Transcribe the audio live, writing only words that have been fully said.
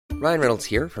Ryan Reynolds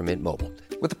here from Mint Mobile.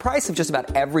 With the price of just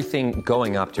about everything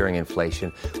going up during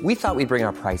inflation, we thought we'd bring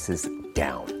our prices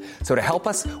down. So to help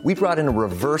us, we brought in a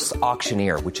reverse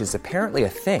auctioneer, which is apparently a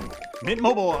thing. Mint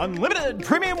Mobile Unlimited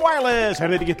Premium Wireless. How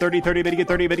to get 30, 30, bit to get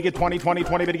 30, bit to get 20, 20,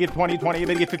 20, bit to get 20, 20,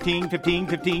 bit to get 15, 15,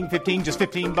 15, 15, just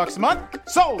 $15 a month?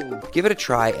 Sold! Give it a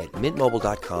try at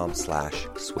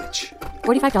mintmobile.com/switch.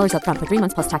 $45 up front for 3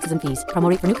 months plus taxes and fees. Promo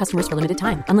rate for new customers for limited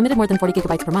time. Unlimited more than 40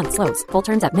 gigabytes per month. Slows full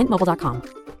terms at mintmobile.com.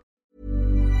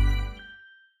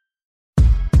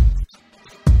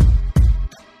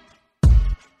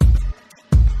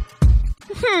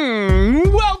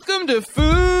 Welcome to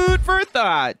Food for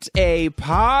Thought, a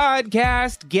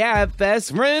podcast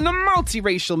gabfest wherein a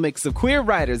multiracial mix of queer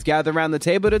writers gather around the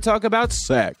table to talk about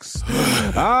sex,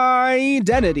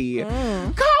 identity,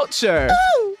 culture,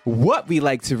 what we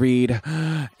like to read,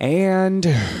 and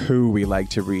who we like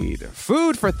to read.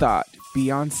 Food for Thought,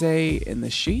 Beyonce in the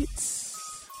sheets,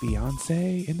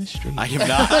 Beyonce in the streets. I am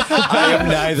not. I am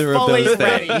neither of those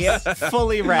things.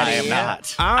 Fully ready. I am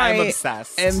not. I'm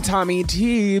obsessed. am Tommy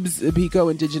Teebs, a Pico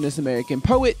Indigenous American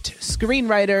poet,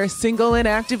 screenwriter, single and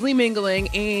actively mingling.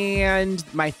 And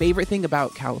my favorite thing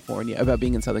about California, about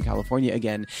being in Southern California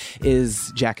again,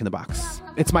 is Jack in the Box.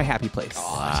 It's my happy place.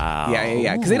 Wow.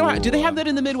 Yeah. Because they don't. Do they have that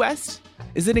in the Midwest?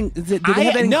 Do they have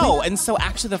that in No, Cleveland? and so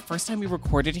actually the first time we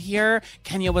recorded here,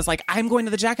 Kenya was like, I'm going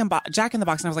to the Jack in the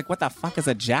Box. And I was like, what the fuck is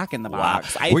a Jack in the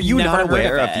Box? Were you never not heard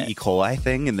aware of it. the E. coli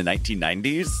thing in the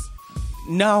 1990s?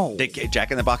 No.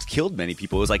 Jack in the Box killed many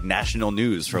people. It was like national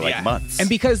news for like months. And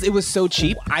because it was so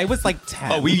cheap, I was like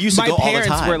 10. Oh, we used to my go all the parents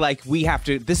time. were like, we have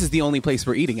to, this is the only place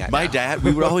we're eating at My now. dad,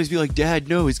 we would always be like, Dad,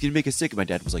 no, he's going to make us sick. And my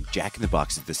dad was like, Jack in the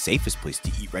Box is the safest place to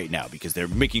eat right now because they're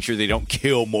making sure they don't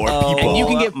kill more people. And you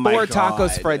can get my 4 God.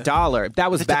 tacos for $1.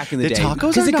 That was back in the day.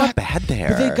 tacos Because are not bad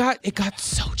there. But it got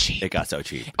so cheap. It got so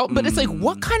cheap. Oh, but it's like,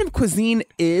 what kind of cuisine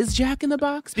is Jack in the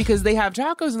Box? Because they have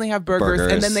tacos and they have burgers.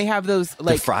 And then they have those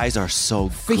like the fries are so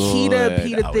fajita, good.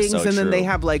 pita That was things, so and then they true.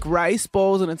 have like rice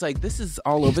bowls, and it's like this is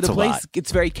all over It's the a place. lot.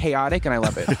 It's very chaotic, and I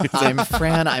love it. I'm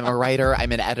Fran. I'm a writer.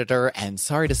 I'm an editor. And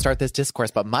sorry to start this discourse,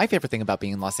 but my favorite thing about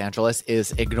being in Los Angeles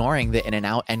is ignoring the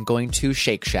In-N-Out and going to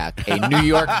Shake Shack, a New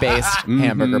York-based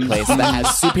hamburger place that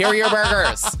has superior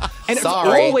burgers. And sorry.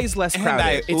 it's always less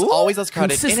crowded. It's always less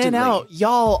crowded. Consistently. In-N-Out,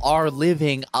 y'all are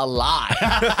living a lie.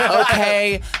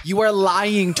 Okay? You are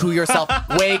lying to yourself.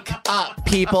 Wake up,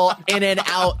 people.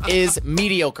 In-N-Out is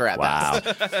mediocre at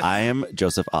best. Wow. I am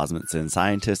Joseph Osmundson,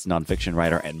 scientist, nonfiction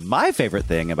writer, and my favorite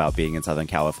thing about being in Southern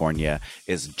California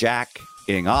is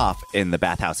jacking off in the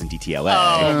bathhouse in DTLA.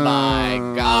 Oh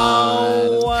my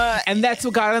God. And that's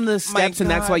what got on the steps, and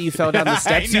that's why you fell down the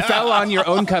steps. You fell on your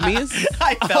own cummies.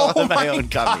 I fell on my own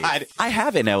God. cummies. I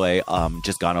have in LA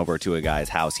just gone over to a guy's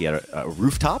house. He had a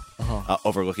rooftop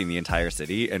overlooking the entire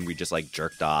city, and we just like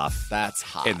jerked off. That's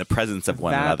hot. In the presence of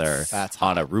one another that's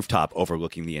on a rooftop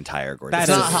overlooking the entire gorgeous It's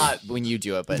city. not hot when you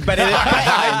do it, but it,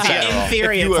 in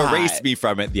theory, If you it's hot. erase me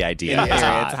from it, the idea In is theory,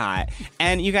 hot. it's hot.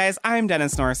 And you guys, I'm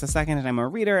Dennis Norris II, and I'm a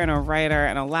reader and a writer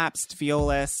and a lapsed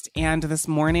violist. And this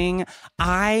morning,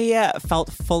 I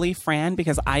felt fully Fran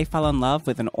because I fell in love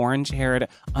with an orange-haired,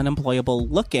 unemployable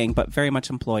looking, but very much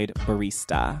employed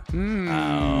barista.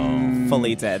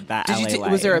 Fully did that. Did you? LA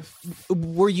life. Was there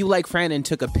were you like Fran and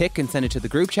took a pic and sent it to the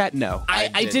group chat? No.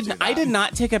 I did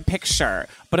not take a picture,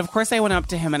 but of course I went up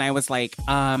to him and I was like,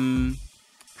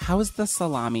 how's the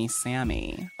salami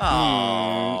Sammy?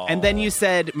 And then you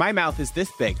said, "My mouth is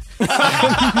this big."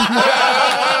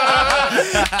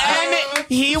 And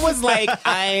he was like,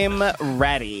 I'm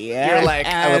ready. you're like,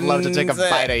 I would love to take a And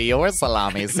bite of your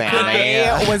salami, Sammy.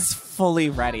 I was fully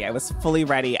ready. I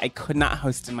could not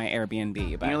host in my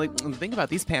Airbnb. But And you're like, the thing about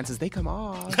these pants is they come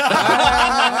off.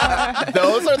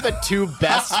 Those are the 2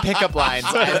 best pickup lines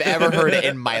I've ever heard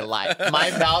in my life. My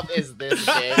mouth is this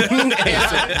big. think about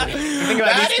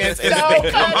That these is pants. so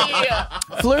funny.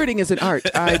 Flirting is an art.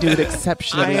 I do it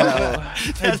exceptionally well.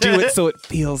 I do it so it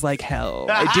feels like hell.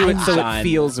 I do it so it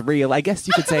feels real. I guess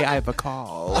you could say I have a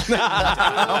call. Oh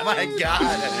my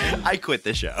God. I quit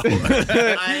the show.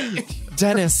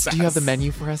 Dennis, do you have the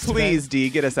menu for us today? Please, D,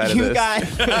 get us out of You this. guys,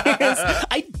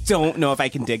 I don't know if I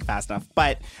can dig fast enough,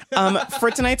 but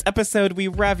for tonight's episode, we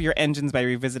rev your engines by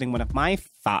revisiting one of my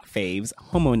thought faves,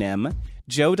 homonym.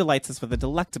 Joe delights us with a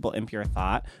delectable impure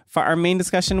thought. For our main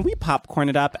discussion, we popcorn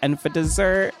it up, and for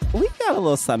dessert, we got a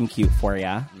little something cute for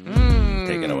ya.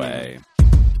 Take it away.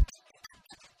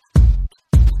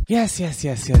 Yes.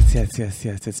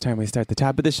 It's time we start the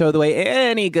top of the show the way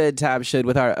any good top should,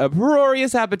 with our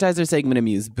uproarious appetizer segment,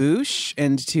 Amuse Bouche.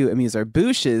 And to amuse our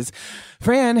bouches,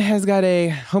 Fran has got a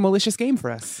homolicious game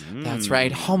for us. That's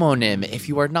right, homonym. If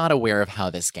you are not aware of how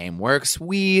this game works,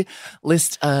 we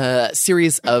list a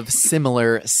series of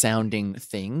similar sounding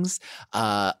things,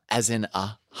 as in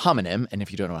a homonym. And if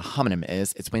you don't know what a homonym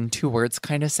is, it's when two words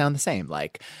kind of sound the same,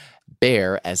 like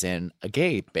bear as in a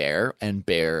gay bear, and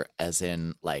bear as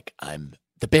in like I'm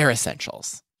the Bare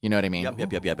Essentials. You know what I mean?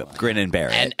 Yep. Grin and bear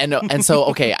it. And so,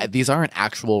 okay, these aren't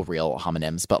actual real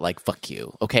homonyms, but like, fuck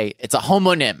you, okay? It's a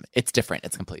homonym. It's different.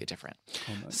 It's completely different.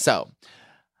 So,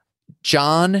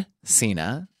 John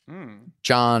Cena,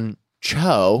 John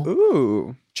Cho,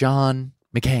 Ooh. John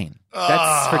McCain.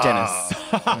 That's for Dennis.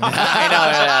 I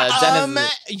know.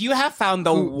 Dennis. You have found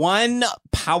the one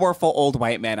powerful old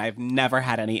white man I've never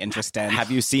had any interest in.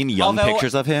 Have you seen young Although-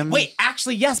 pictures of him? Wait,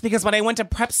 actually, yes, because when I went to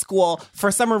prep school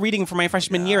for summer reading for my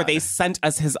freshman year, they sent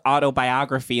us his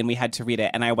autobiography and we had to read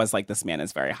it. And I was like, this man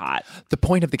is very hot. The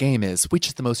point of the game is, which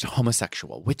is the most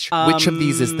homosexual? Which of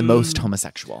these is the most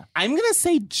homosexual? I'm going to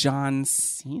say John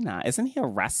Cena. Isn't he a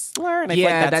wrestler? And I feel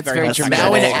Yeah, like that's very much dramatic.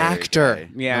 Now an better. actor.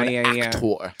 Yeah.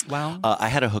 Actor. Well, I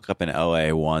had a hookup in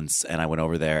LA once, and I went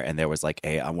over there, and there was like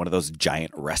one of those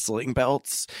giant wrestling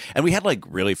belts, and we had like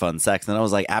really fun sex. And I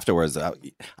was like, afterwards,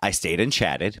 I stayed and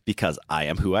chatted because I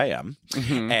am who I am,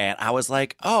 and I was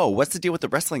like, "Oh, what's the deal with the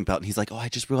wrestling belt?" And he's like, "Oh, I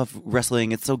just love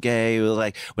wrestling. It's so gay. It was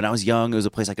like when I was young, it was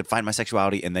a place I could find my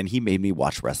sexuality." And then he made me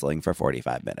watch wrestling for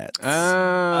 45 minutes.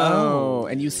 Oh.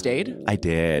 And you stayed? I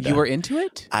did. You were into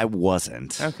it? I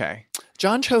wasn't. Okay.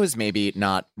 John Cho is maybe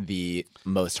not the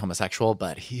most homosexual,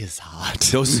 but he is hot.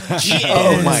 Those.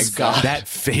 Oh my God. That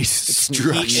face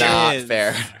structure. Not is.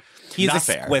 fair. he's Not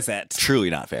fair. exquisite. Truly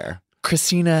not fair.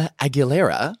 Christina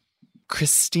Aguilera,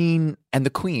 Christine and the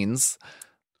Queens,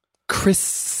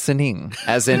 christening,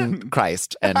 as in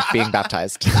Christ, and being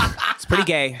baptized. It's pretty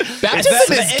gay.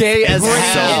 Baptism is gay as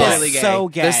hell. It's really gay. so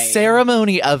gay. The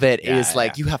ceremony of it is Yeah,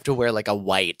 like you have to wear like a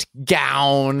white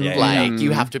gown, Yeah, like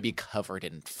you have to be covered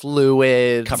in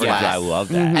fluids. Covered. like- I love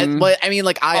that. And, but I mean,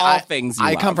 like All I things you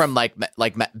I come love. from like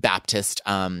Baptist,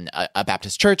 a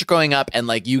Baptist church growing up, and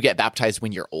like you get baptized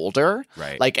when you're older,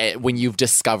 Right. Like when you've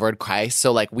discovered Christ.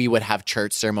 So like we would have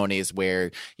church ceremonies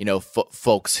where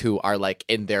folks who are like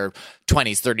in their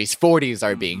 20s, 30s, 40s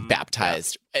are being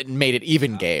baptized, and made it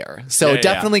even gayer. So Yeah.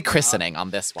 definitely christening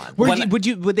on this one.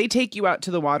 Would they take you out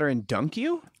to the water and dunk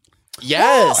you?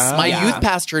 Yes, my yeah. youth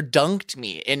pastor dunked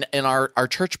me in our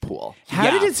church pool. How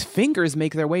Yeah. did his fingers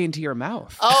make their way into your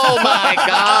mouth? Oh my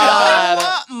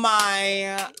god!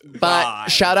 my But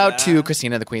God. shout out to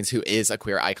Christina the Queens, who is a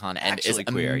queer icon and Actually is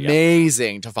queer, yeah.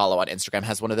 amazing to follow on Instagram.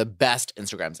 Has one of the best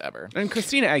Instagrams ever. And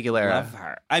Christina Aguilera. Love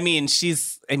her.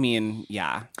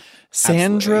 Yeah.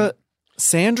 Sandra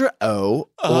O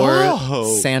or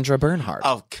Sandra Bernhard.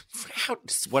 Oh,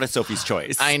 what a Sophie's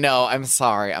choice. I know. I'm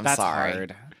sorry. I'm That's sorry.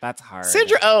 hard. That's hard.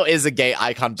 Sandra Oh is a gay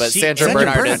icon, but Sandra Sandra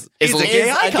Bernhard Bernhard is is a gay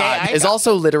icon. is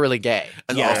also literally gay.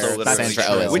 And Yes, also that's literally Sandra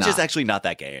Oh true, is which not. is actually not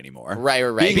that gay anymore. Right.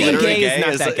 Being Being literally gay is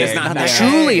not that gay. It's not that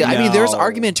Truly, gay. I mean, there's No.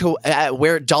 argument to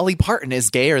where Dolly Parton is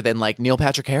gayer than like Neil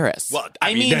Patrick Harris. Well,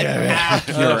 I mean,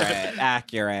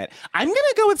 accurate. I'm gonna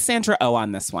go with Sandra Oh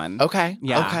on this one. Okay.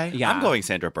 Yeah. Okay. Yeah. I'm going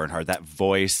Sandra Bernhard. That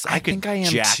voice, I could think I am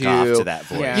jack too. off to that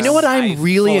voice. Yeah. You know what I'm I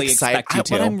really fully excited? expect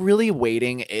you What to. I'm really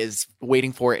waiting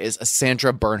for is a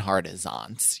Sandra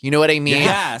Bernhardisance. You know what I mean?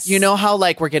 Yes. You know how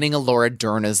like we're getting a Laura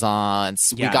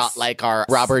Dern-isance. We Yes. got like our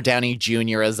Robert Downey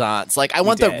Jr.-isance. Like I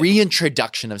want the did.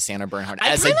 reintroduction of Sandra Bernhard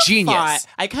as a kind of genius.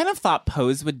 I kind of thought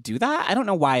Pose would do that. I don't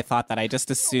know why I thought that. I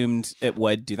just assumed it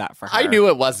would do that for her. I knew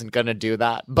it wasn't going to do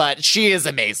that, but she is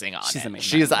amazing on She's it.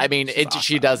 amazing. She's. I mean, She's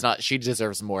she does not. She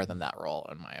deserves more than that role,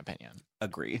 in my opinion.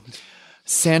 Agreed.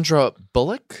 Sandra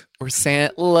Bullock or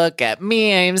Look at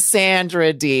me, I'm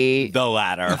Sandra D. The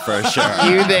latter, for sure.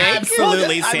 You think? Absolutely, I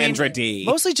mean, Sandra D.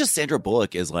 Mostly just Sandra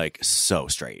Bullock is like so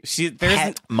straight. There's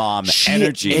Het mom She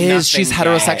energy. is. She's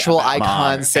nothing heterosexual gay about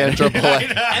icon, mom. Sandra Bullock.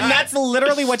 and that's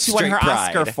literally what she won Straight her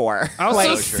pride. Oscar for. Also,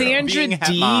 Like, Sandra being het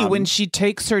D, mom. when she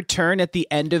takes her turn at the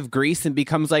end of Grease and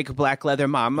becomes like Black Leather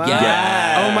Mama.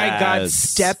 Yes. Oh my God,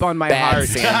 step on my Bad heart.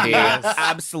 Sandy.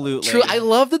 Absolutely. True. I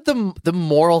love that the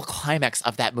moral climax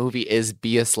of that movie is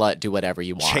be a slut, do whatever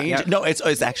you want. Change. No, it's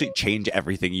actually change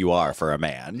everything you are for a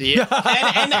man. Yeah.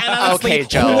 and honestly, Okay,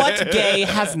 Joe. what gay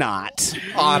has not?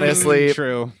 Honestly,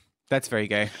 True. That's very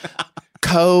gay.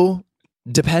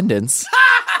 co-dependence,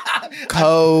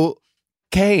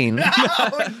 cocaine,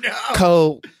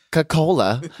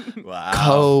 Coca-Cola,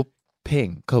 Wow.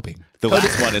 coping. The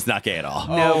last one is not gay at all.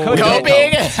 No,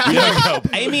 Coping.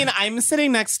 I mean, I'm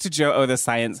sitting next to Joe, the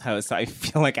science host, so I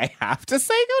feel like I have to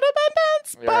say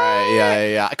codependence. But Right,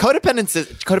 yeah.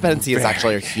 Codependency is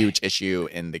actually a huge issue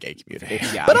in the gay community.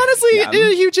 Yeah. But honestly, Yeah.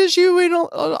 a huge issue in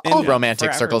all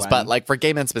romantic for circles. everyone. But like for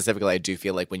gay men specifically, I do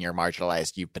feel like when you're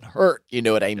marginalized, you've been hurt. You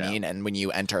know what I mean? And when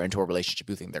you enter into a relationship,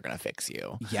 you think they're going to fix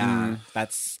you. yeah,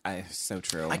 that's so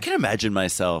true. I can imagine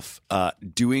myself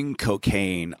doing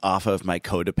cocaine off of my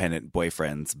codependent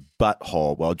boyfriend's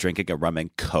butthole while drinking a rum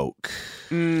and coke.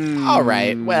 All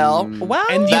right. Well,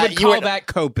 And you that- would call that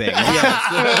coping.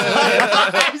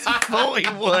 I fully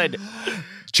would.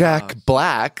 Jack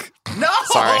Black. No.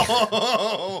 Sorry.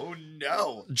 Oh,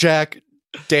 no. Jack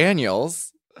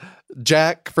Daniels.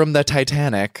 Jack from the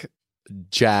Titanic.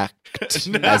 Jacked, as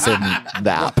in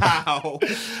the app. Wow.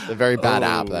 The very bad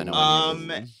app that no one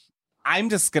uses. I'm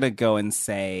just gonna go and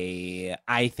say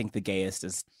I think the gayest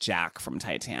is Jack from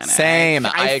Titanic. Same.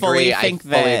 I fully agree. I think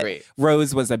fully that agree.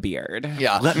 Rose was a beard.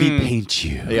 Yeah. Let me paint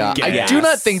you. Yeah, I Yes. do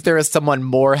not think there is someone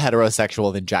more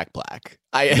heterosexual than Jack Black.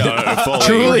 I fully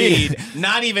truly Agreed.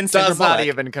 Not even Sandra does not Bullock.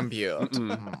 even compute.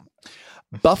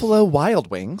 Buffalo Wild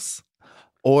Wings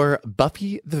or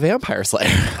Buffy the Vampire Slayer?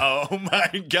 Oh,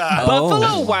 my God.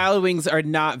 Buffalo Wild Wings are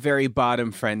not very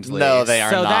bottom friendly. No, they are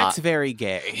so not. that's very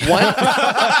gay.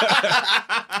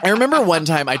 I remember one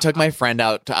time I took my friend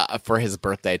out for his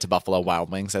birthday to Buffalo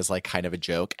Wild Wings as like kind of a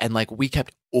joke, and like we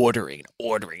kept ordering,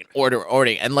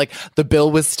 and like the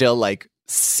bill was still like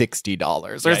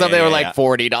 $60 or something, or like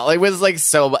 $40. It was like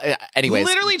so. Anyways,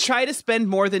 Literally try to spend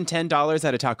more than $10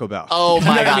 at a Taco Bell. oh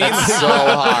my god, it's so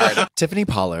hard. Tiffany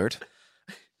Pollard,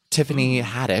 Tiffany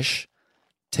Haddish,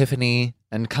 Tiffany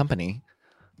and Company,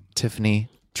 Tiffany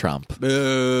Trump.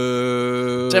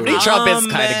 Tiffany Trump is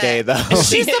kind of gay though.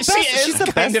 She's the best. She's the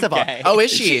kind best of of all. gay. Oh,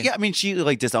 is she? Yeah, I mean, she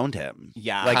like disowned him.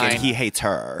 Yeah. Like, and Kind. he hates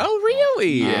her. Oh,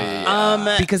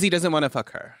 really? Because he doesn't want to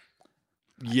fuck her.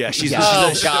 Yeah, she's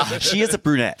Oh, God. she is a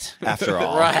brunette after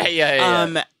all. Right?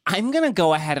 Yeah. I'm going to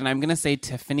go ahead and I'm going to say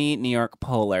Tiffany New York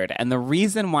Pollard. And the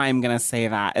reason why I'm going to say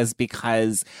that is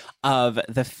because of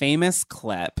the famous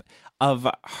clip of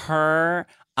her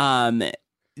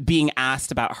being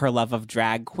asked about her love of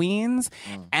drag queens.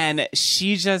 And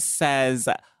she just says,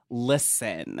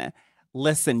 listen,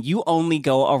 you only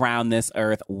go around this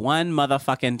earth one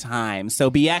motherfucking time. So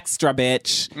be extra,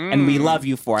 bitch. And we love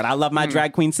you for it. I love my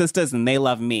drag queen sisters and they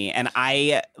love me. And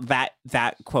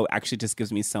that quote actually just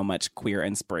gives me so much queer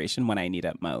inspiration when I need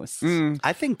it most.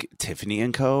 I think Tiffany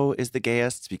 & Co. is the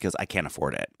gayest because I can't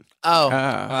afford it.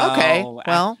 Okay. Oh,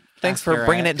 Well, thanks for accurate.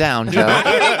 bringing it down, Joe.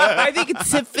 I think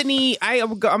Tiffany.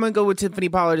 I'm gonna go with Tiffany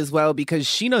Pollard as well because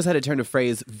she knows how to turn a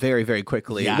phrase very, very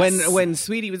quickly. Yes. When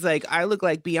Sweetie was like, "I look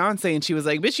like Beyonce," and she was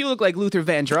like, "Bitch, you look like Luther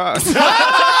Vandross."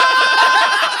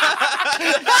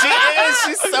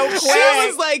 She's so quick. She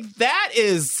was like, "That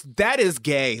is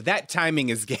gay. That timing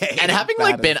is gay." And having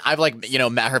like been, I've like,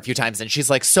 met her a few times and she's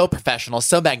like so professional,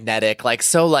 so magnetic, like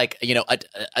so like,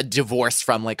 a divorce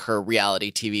from like her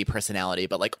reality TV personality,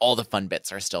 but like all the fun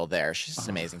bits are still there. She's just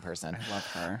an amazing person. I love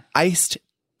her. Iced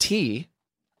tea,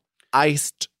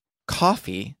 iced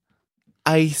coffee,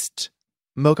 iced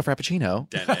mocha frappuccino.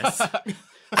 Dennis.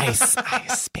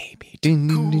 Ice, baby.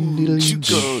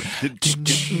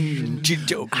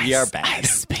 We are bad.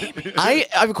 I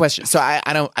have a question. So I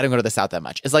don't go to the South that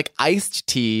much. Is like iced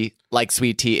tea like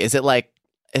sweet tea? Is it like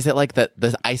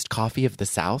the iced coffee of the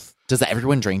South? Does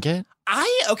everyone drink it?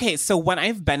 Okay, so when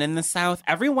I've been in the South,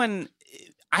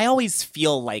 I always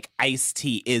feel like iced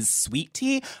tea is sweet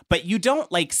tea, but you don't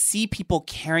like see people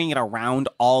carrying it around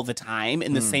all the time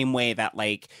in the same way that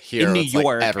like Here, in New it's like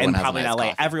York everyone and has probably an in iced LA,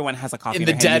 coffee. everyone has a coffee In in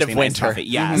the their hand, dead of usually an iced winter. coffee.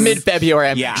 Yes. Mid-February,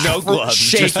 I'm Yeah. No gloves.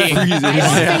 shaking. I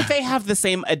don't think they have the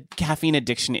same caffeine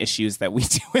addiction issues that we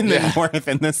do in the North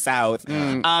and the South.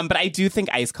 But I do think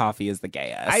iced coffee is the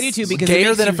gayest. I do too because it Gayer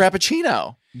makes than a you-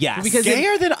 frappuccino. Yes. Because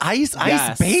Gayer than ice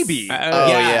Yes. baby.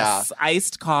 Yes.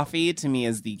 Iced coffee to me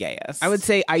is the gayest. I would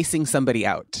say icing somebody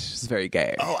out is very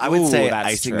gay. Oh, I would Ooh, say that's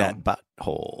icing true. that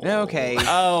butthole. Okay.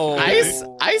 Oh.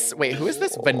 Ice. Wait, who is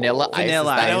this? Vanilla Ice.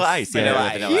 Vanilla Is that- Vanilla ice. Vanilla Yeah,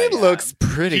 ice. vanilla He ice. looks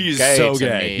pretty He's gay so to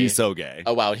gay. me. He's so gay.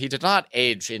 Oh wow, he did not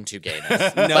age into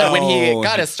gayness. No, but when he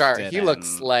got his start, he didn't.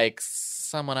 looks like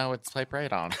someone I would swipe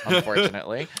right on.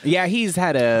 Unfortunately, Yeah, he's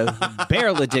had a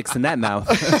barrel of dicks in that mouth.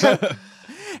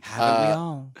 Haven't we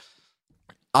all?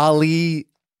 Ali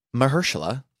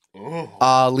Mahershala,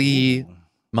 Ali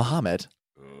Muhammad,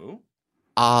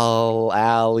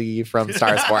 Ali from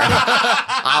Star is Born.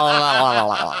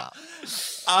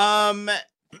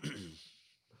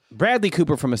 Bradley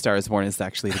Cooper from A Star Is Born is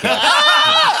actually the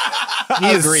guy.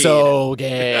 He's so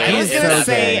gay. I was He's gonna so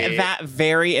say gay. that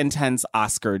very intense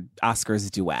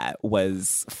Oscars duet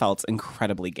felt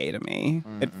incredibly gay to me.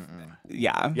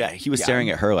 Yeah. Yeah, he was staring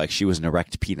at her like she was an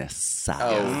erect penis.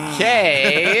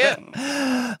 Okay.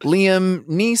 Liam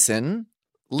Neeson,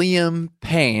 Liam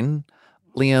Payne,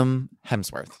 Liam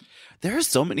Hemsworth. There are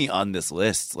so many on this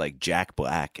list, like Jack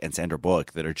Black and Sandra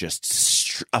Bullock, that are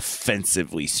just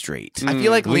offensively straight. I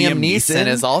feel like Liam Neeson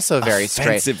is also very straight.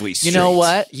 Offensively You know straight.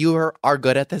 what? You are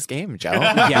good at this game, Joe. You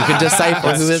can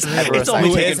decipher who is heterosexual. It's only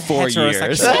Who taken is 4 years.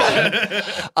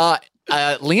 heterosexual.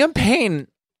 Liam Payne.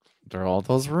 There are all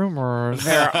those rumors.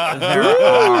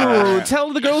 Ooh,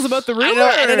 tell the girls about the rumors.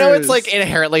 I know it's like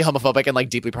inherently homophobic and like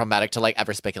deeply problematic to like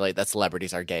ever speculate that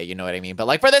celebrities are gay. You know what I mean? But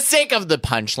like for the sake of the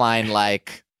punchline,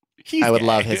 like I would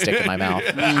love his dick in my mouth.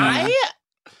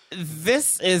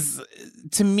 This is,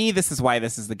 to me, this is why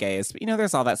this is the gayest. But,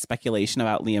 there's all that speculation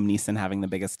about Liam Neeson having the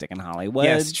biggest dick in Hollywood.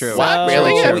 Yes, true. What?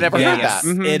 Really? I've never heard that.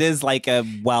 It is like a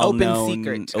well-known...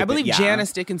 open secret. I believe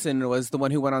Janice Dickinson was the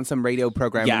one who went on some radio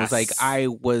program and was like, I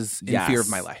was in fear of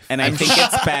my life. And I think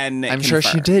it's been I'm sure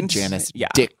she did, Janice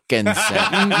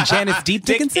Dickinson. Janice Deep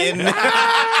Dickinson?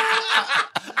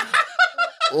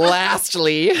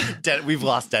 Lastly, We've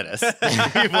lost Dennis.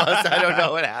 I don't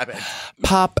know what happened.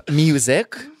 pop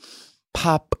music,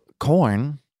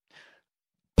 popcorn,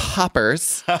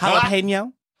 poppers,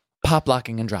 Jalapeno? pop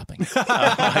locking and dropping. Oh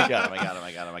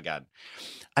my god.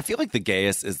 I feel like the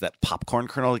gayest is that popcorn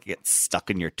kernel gets stuck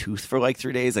in your tooth for like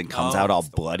 3 days and comes out all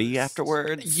bloody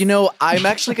afterwards. You know, I'm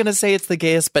actually going to say it's the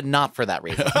gayest, but not for that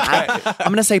reason. I'm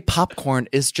going to say popcorn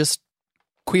is just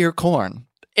queer corn.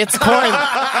 It's corn.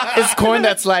 It's corn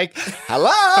that's like,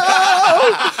 hello,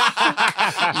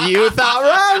 you thought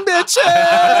wrong,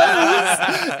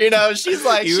 bitches. She's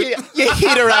like, you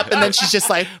heat her up, and then she's just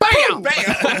like, bam,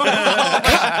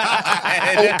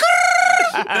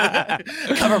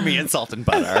 Cover me in salt and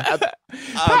butter.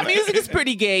 Pop music is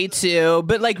pretty gay too,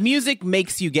 but like music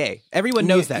makes you gay. Everyone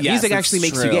knows that. Yes, Music it's actually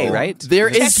makes you true. gay, right? There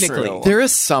is Technically. there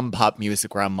is some pop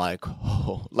music where I'm like,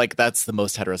 oh, like that's the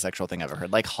most heterosexual thing I've ever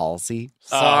heard. Like Halsey,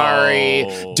 sorry,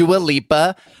 Dua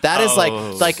Lipa. That is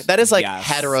that is like yes.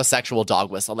 heterosexual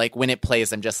dog whistle. Like when it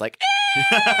plays, I'm just like,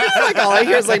 like all I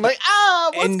hear is like what's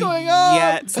going on?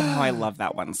 Yet somehow I love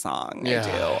that one song.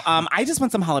 Yeah. I do. I just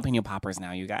want some jalapeno poppers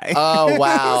now, you guys. Oh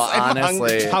wow,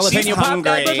 honestly, Jalapeno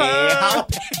hungry.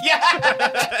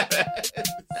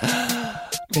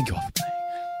 thank you all for playing.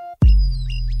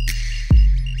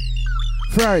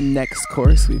 For our next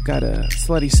course, we've got a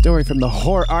slutty story from the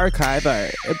Horror Archive,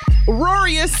 a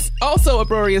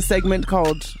uproarious segment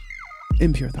called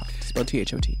Impure Thought, spelled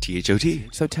T-H-O-T. T-H-O-T.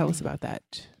 So tell us about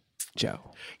that, Joe.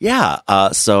 Yeah,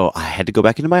 so I had to go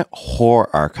back into my horror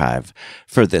archive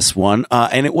for this one,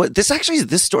 and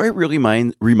this story really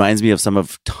reminds me of some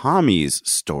of Tommy's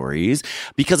stories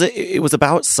because it was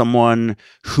about someone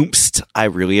whomst I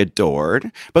really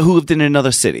adored, but who lived in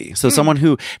another city. So someone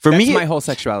who, for That's me, my whole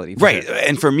sexuality. for right, sure.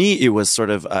 and for me, it was sort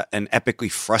of an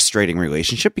epically frustrating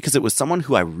relationship because it was someone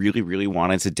who I really, really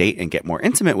wanted to date and get more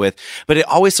intimate with, but it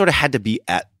always sort of had to be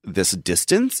at this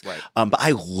distance. Right. But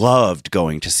I loved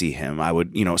going to see him. I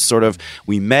would,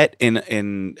 we met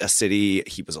in a city.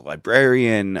 He was a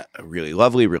librarian, really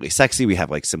lovely, really sexy. We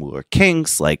have like similar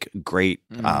kinks, like great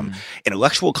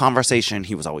intellectual conversation.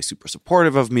 He was always super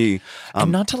supportive of me.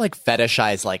 And not to like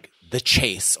fetishize like the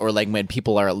chase or like when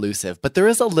people are elusive, but there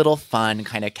is a little fun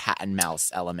kind of cat and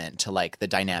mouse element to like the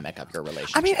dynamic of your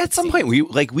relationship. I mean, at some point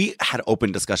we had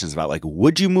open discussions about like,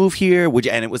 would you move here? Would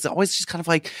you? And it was always just kind of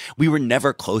like we were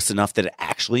never close enough that it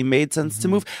actually made sense to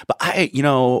move. But I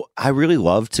really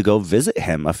loved to go visit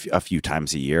him a few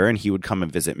times a year, and he would come and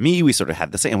visit me. We sort of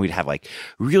had the same, and we'd have like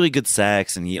really good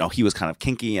sex, and he was kind of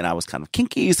kinky, and I was kind of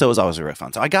kinky, so it was always really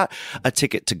fun. So I got a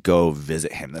ticket to go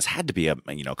visit him. This had to be a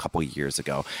couple of years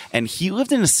ago, and he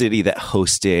lived in a city that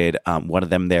hosted one of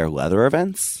their leather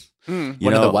events. One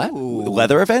of the what?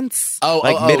 Leather events?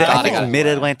 Got it.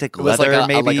 Mid-Atlantic It was leather, like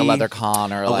maybe. like a leather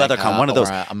con or a leather con, one of those.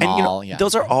 or a mall. Yeah.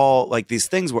 Those are all like these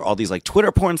things where all these like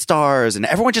Twitter porn stars and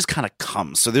everyone just kind of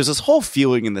comes. So there's this whole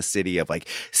feeling in the city of like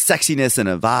sexiness and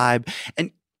a vibe.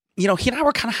 And he and I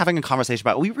were kind of having a conversation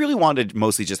about, we really wanted to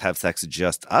mostly just have sex,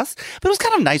 just us. But it was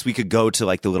kind of nice. We could go to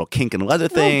like the little kink and leather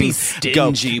things. be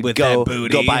stingy with that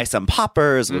booty. Go buy some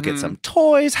poppers, look at some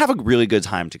toys, have a really good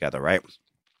time together, right?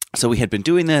 So we had been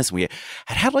doing this. We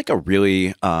had like a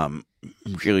really,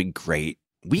 really great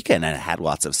weekend and had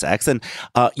lots of sex. And,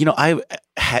 I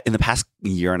in the past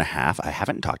year and a half, I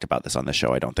haven't talked about this on the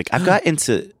show. I don't think I've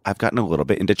gotten a little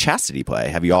bit into chastity play.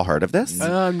 Have you all heard of this?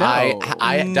 No.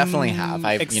 I definitely have.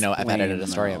 I've Explain, edited a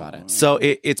story about it. So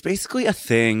it's basically a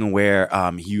thing where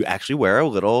you actually wear a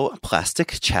little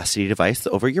plastic chastity device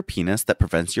over your penis that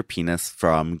prevents your penis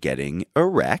from getting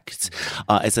erect.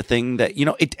 It's a thing that,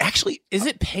 it actually... Is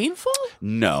it painful?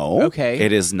 No. Okay.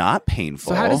 It is not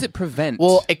painful. So how does it prevent?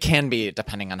 Well, it can be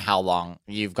depending on how long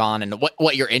you've gone and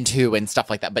what you're into and stuff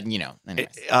like that. But anyways.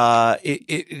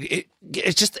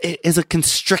 It is a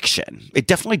constriction. It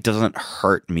definitely doesn't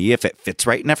hurt me if it fits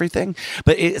right and everything,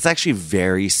 but it's actually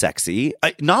very sexy.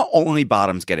 Not only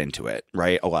bottoms get into it,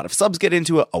 right? A lot of subs get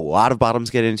into it. A lot of bottoms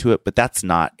get into it, but that's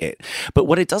not it. But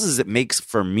what it does is it makes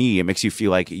you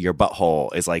feel like your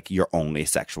butthole is like your only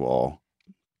sexual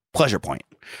pleasure point,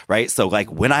 right? So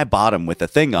like when I bottom with the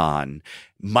thing on,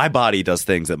 my body does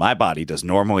things that my body does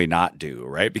normally not do,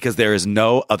 right? Because there is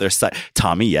no other side.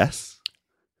 Tommy, yes?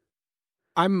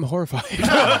 I'm horrified.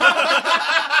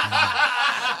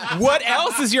 What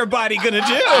else is your body gonna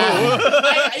do?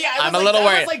 I'm a little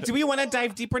worried. I was like, do we want to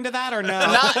dive deeper into that or no?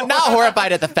 Not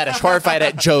horrified at the fetish, horrified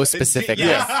at Joe specifically.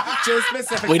 Yes. Joe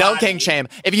specifically. We don't kink shame.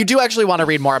 If you do actually want to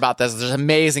read more about this, there's an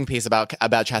amazing piece about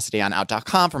chastity on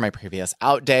out.com for my previous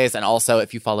out days. And also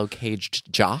if you follow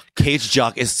Caged Jock. Caged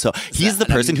Jock is he's the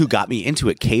person who got me into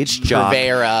it. Caged Jock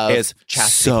purveyor of is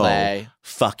chastity so play.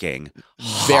 Fucking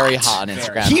Very hot on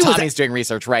Instagram. Tommy's doing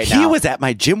research right now. He was at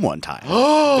my gym one time.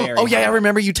 Oh yeah, I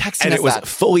remember you texting and us it was that.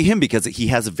 fully him because he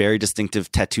has very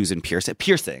distinctive tattoos and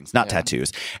piercings, not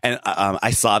tattoos. And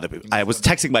I saw that. I was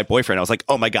texting my boyfriend. I was like,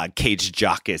 "Oh my god, Caged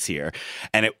Jock is here!"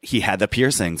 And he had the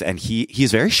piercings, and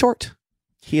he's very short.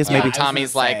 He is maybe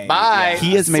Tommy's like, bye.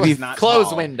 He is maybe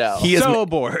close window. He is So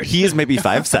bored. He is maybe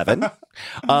 5'7".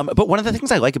 But one of the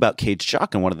things I like about Caged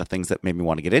Jock, and one of the things that made me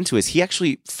want to get into, is he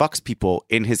actually fucks people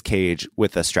in his cage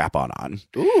with a strap-on.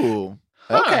 Ooh.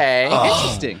 Okay.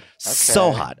 Interesting.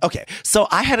 So hot. Okay, so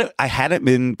I hadn't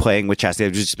been playing with chastity.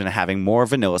 I've just been having more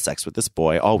vanilla sex with this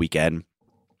boy all weekend.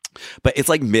 But it's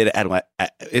like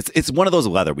it's one of those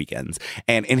weather weekends.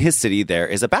 And in his city, there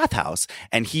is a bathhouse.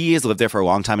 And he has lived there for a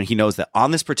long time. And he knows that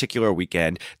on this particular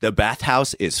weekend, the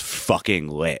bathhouse is fucking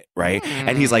lit, right?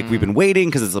 And he's like, we've been waiting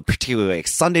because it's a particularly like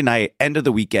Sunday night, end of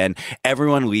the weekend.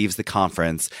 Everyone leaves the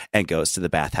conference and goes to the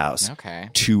bathhouse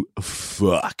to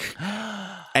fuck.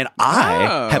 And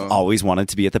I have always wanted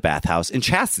to be at the bathhouse in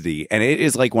chastity. And it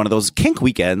is like one of those kink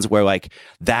weekends where like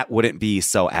that wouldn't be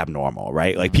so abnormal,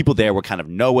 right? Like people there would kind of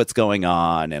know what's going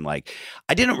on. And like,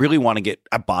 I didn't really want to get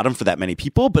a bottom for that many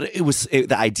people, but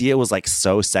the idea was like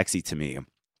so sexy to me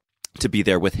to be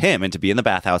there with him and to be in the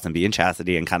bathhouse and be in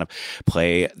chastity and kind of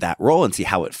play that role and see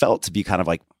how it felt to be kind of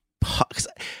like,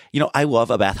 I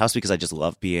love a bathhouse because I just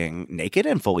love being naked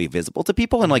and fully visible to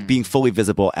people, and like being fully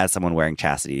visible as someone wearing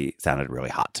chastity sounded really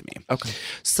hot to me. Okay.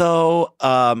 So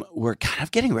we're kind of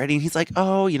getting ready, and he's like,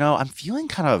 oh,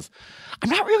 I'm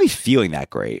not really feeling that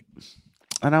great.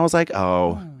 And I was like,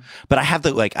 but I have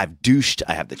I've douched,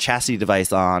 I have the chastity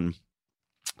device on,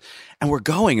 and we're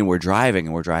going and we're driving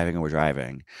and we're driving and we're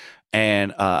driving.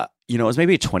 And, it was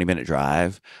maybe a 20-minute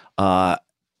drive.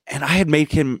 And I had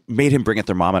made him bring a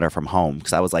thermometer from home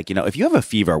because I was like, if you have a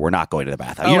fever, we're not going to the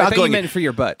bathhouse. You're not going. You meant for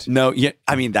your butt. No,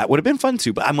 I mean that would have been fun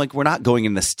too. But I'm like, we're not going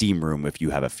in the steam room if you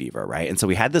have a fever, right? And so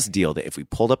we had this deal that if we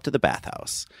pulled up to the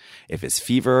bathhouse, if his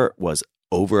fever was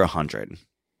over 100,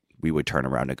 we would turn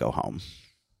around and go home.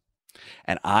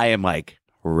 And I am like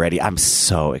ready. I'm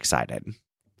so excited.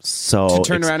 So to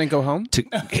turn around and go home?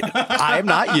 I am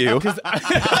not you.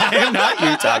 I am not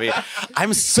you, Tommy.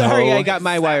 I'm sorry. I got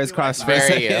my wires crossed for a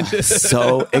second.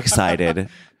 So excited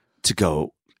to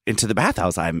go into the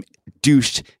bathhouse. I'm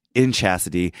douched in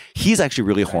chastity. He's actually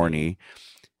really horny.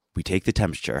 We take the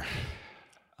temperature.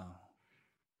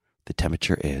 The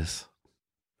temperature is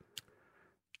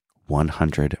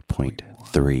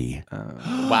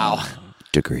 100.3. Wow.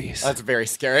 Degrees. That's very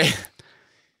scary.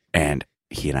 And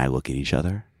he and I look at each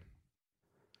other.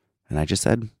 And I just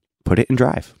said, put it in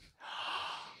drive.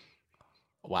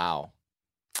 Wow.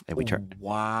 And we turned.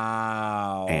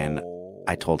 Wow. And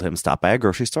I told him, stop by a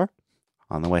grocery store.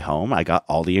 On the way home, I got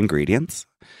all the ingredients.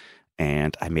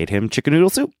 And I made him chicken noodle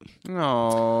soup.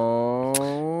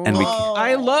 Oh. And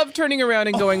I love turning around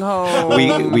and going home.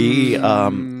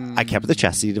 I kept the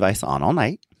chastity device on all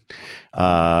night.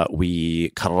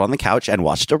 We cuddled on the couch and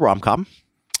watched a rom-com.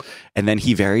 And then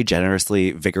he very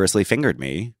vigorously fingered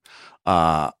me.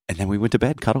 And then we went to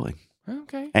bed cuddling. Okay.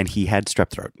 Okay. And he had strep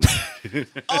throat.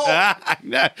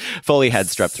 Fully had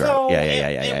strep throat. So Yeah.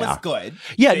 It was good.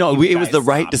 Yeah, that no, you it was guys the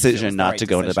right stopped. decision It was the not right to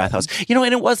go into the decision. bathhouse. You know,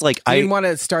 and it was like I didn't want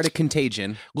to start a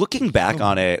contagion. looking back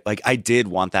on it, like I did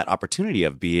want that opportunity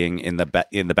of being in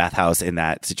the bathhouse in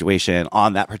that situation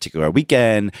on that particular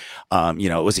weekend. You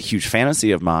know, it was a huge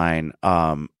fantasy of mine.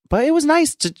 But it was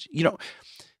nice to, you know,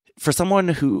 for someone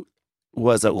who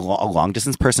was a long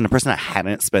distance person, a person that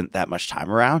hadn't spent that much time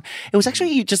around, it was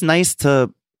actually just nice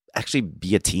to actually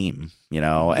be a team, you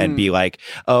know, and be like,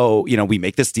 oh, you know, we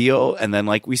make this deal and then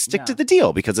like we stick to the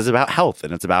deal because it's about health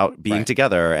and it's about being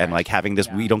together and like having this,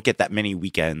 we don't get that many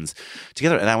weekends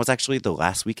together. And that was actually the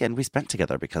last weekend we spent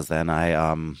together because then I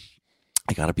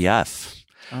got a BF.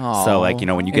 So like, you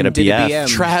know, when you get a And did a BF, BM.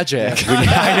 Tragic.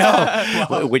 I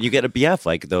know. When you get a BF,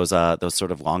 like those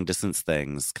sort of long distance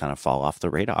things kind of fall off the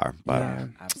radar. But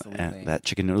Absolutely. and that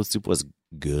chicken noodle soup was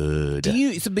good.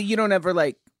 But you don't ever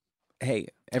like, hey,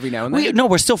 every now and then? No,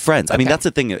 we're still friends. I mean, that's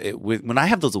the thing. When I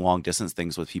have those long distance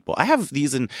things with people, I have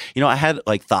these, and you know, I had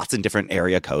like thoughts in different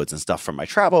area codes and stuff from my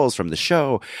travels, from the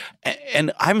show,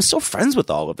 and I'm still friends with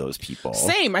all of those people.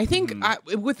 Same. I think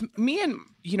with me and,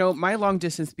 you know, my long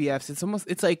distance BFs,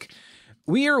 it's like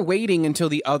we are waiting until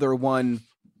the other one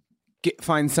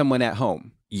finds someone at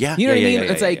home. Yeah, You know what I mean?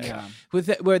 yeah, It's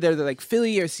like where they're like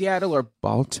Philly or Seattle or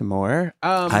Baltimore.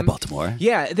 Hi, Baltimore.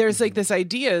 Yeah, there's like this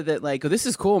idea that like, oh, this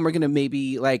is cool, and we're gonna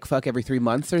maybe like fuck every 3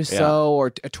 months or so, or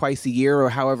twice a year, or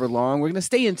however long. We're gonna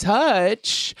stay in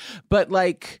touch, but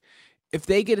like, if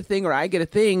they get a thing or I get a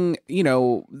thing, you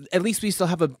know, at least we still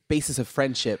have a basis of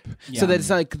friendship, so that it's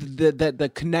not like the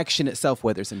connection itself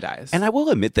withers and dies. And I will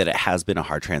admit that it has been a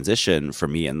hard transition for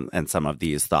me and some of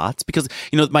these thoughts because,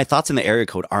 you know, my thoughts in the area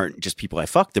code aren't just people I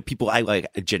fuck. They're people I like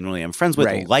genuinely am friends with,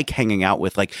 like hanging out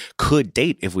with, like could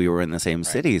date if we were in the same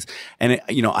cities. And,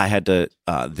 you know, I had to,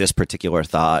 this particular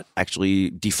thought actually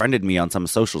defriended me on some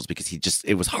socials because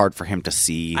it was hard for him to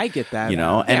see. I get that. You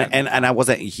know, and I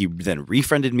wasn't, he then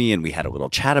refriended me and we had a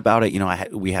little chat about it. You know,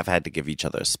 we have had to give each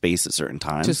other space at certain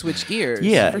times. to switch gears.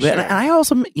 Yeah. for sure. And I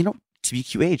also, you know,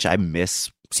 TBQH, I miss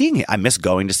seeing him. I miss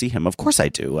going to see him. Of course I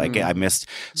do. Like I missed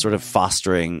sort of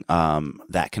fostering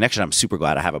that connection. I'm super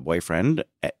glad I have a boyfriend,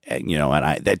 you know,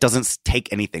 and that doesn't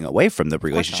take anything away from the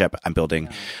relationship I'm building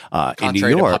in New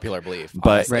Contrary to York. popular belief.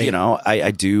 But, honestly. you know, I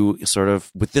do sort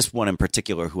of, with this one in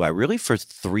particular, who I really for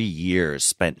 3 years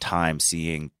spent time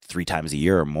seeing 3 times a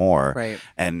year or more. Right.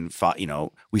 And, you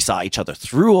know, we saw each other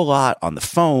through a lot on the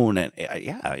phone. And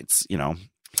it's, you know,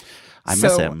 I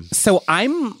miss him. So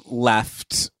I'm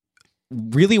left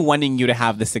really wanting you to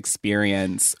have this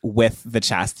experience with the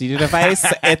chastity device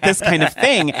at this kind of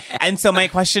thing. And so my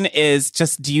question is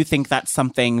just, do you think that's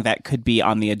something that could be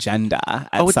on the agenda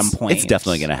at some point? It's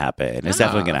definitely going to happen. It's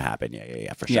definitely going to happen.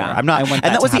 Yeah, for sure. Yeah, I'm not. I want And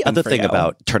that that was to the happen other for thing you.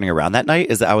 about turning around that night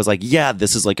is that I was like, yeah,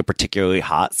 this is like a particularly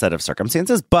hot set of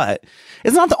circumstances, but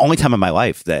it's not the only time in my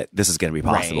life that this is going to be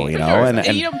possible, you know? Sure. And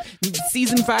you know,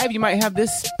 season 5, you might have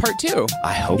this part 2.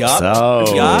 I hope Yup.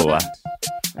 so. Yup.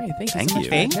 All right, thank you Thank so much. you.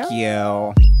 Thank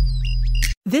you.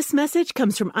 This message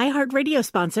comes from iHeartRadio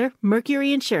sponsor,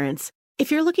 Mercury Insurance.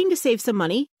 If you're looking to save some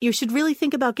money, you should really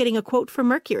think about getting a quote from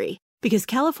Mercury, because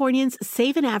Californians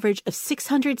save an average of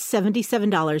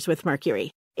 $677 with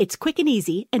Mercury. It's quick and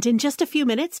easy, and in just a few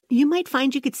minutes, you might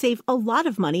find you could save a lot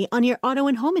of money on your auto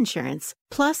and home insurance.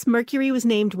 Plus, Mercury was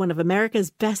named one of America's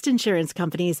best insurance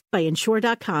companies by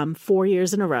Insure.com 4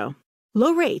 years in a row.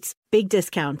 Low rates, big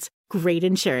discounts, great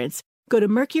insurance. Go to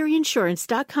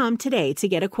MercuryInsurance.com today to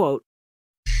get a quote.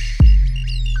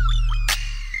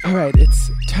 All right,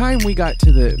 it's time we got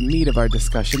to the meat of our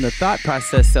discussion, the thought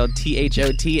process cell,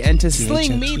 THOT. And to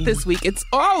sling meat this week, it's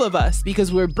all of us,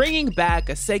 because we're bringing back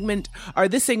this segment,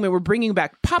 we're bringing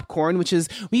back popcorn, which is,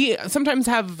 we sometimes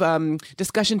have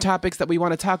discussion topics that we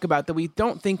want to talk about that we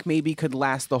don't think maybe could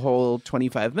last the whole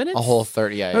 25 minutes. A whole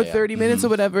 30, or 30 minutes or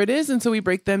whatever it is. And so we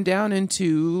break them down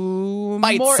into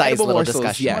Bite-sized more edible little morsels.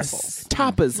 discussion Yes, morsels.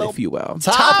 tapas, if you will.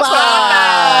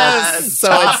 Tapas!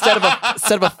 So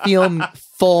instead of a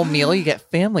full meal, you get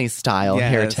family style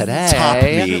here Yes. today. Top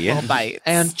me. Little bites.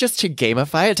 And just to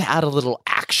gamify it, to add a little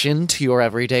action to your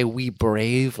everyday, we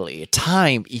bravely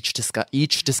time each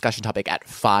discussion topic at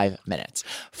 5 minutes.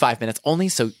 5 minutes only,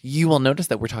 so you will notice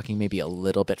that we're talking maybe a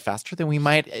little bit faster than we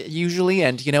might usually.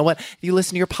 And you know what? If you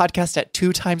listen to your podcast at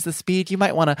 2 times the speed, you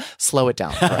might want to slow it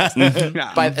down for us.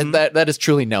 But that is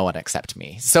truly no one except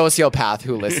me, sociopath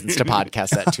who listens to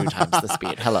podcasts at 2 times the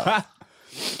speed. Hello.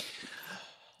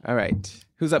 All right.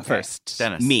 Who's up first?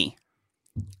 Dennis. Me.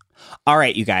 All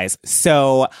right, you guys.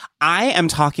 So I am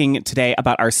talking today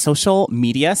about our social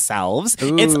media selves.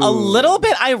 Ooh. It's a little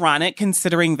bit ironic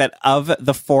considering that of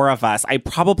the four of us, I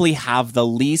probably have the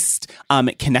least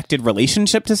connected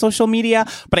relationship to social media.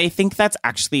 But I think that's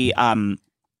actually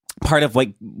part of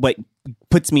what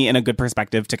puts me in a good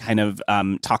perspective to kind of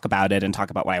talk about it and talk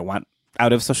about what I want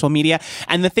out of social media.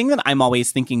 And the thing that I'm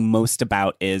always thinking most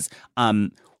about is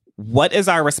what is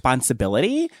our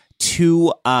responsibility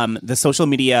to the social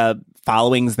media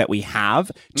followings that we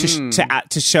have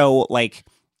to show like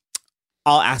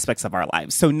all aspects of our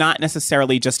lives. So not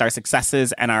necessarily just our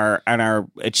successes and our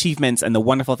achievements and the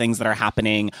wonderful things that are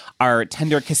happening, our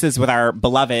tender kisses with our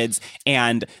beloveds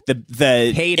and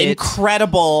the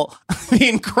incredible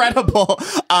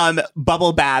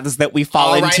bubble baths that we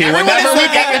fall into whenever we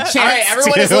get a chance. All right,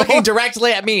 everyone is looking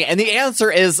directly at me, and the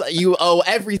answer is you owe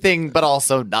everything, but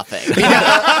also nothing.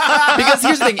 Because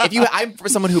here's the thing: I'm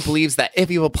someone who believes that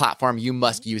if you have a platform, you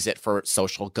must use it for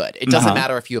social good. It doesn't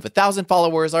matter if you have 1,000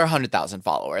 followers or 100,000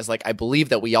 followers. Like, I believe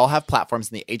that we all have platforms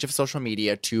in the age of social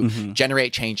media to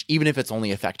generate change, even if it's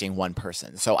only affecting one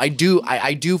person. So I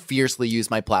do fiercely use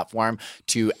my platform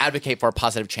to advocate for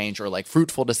positive change or like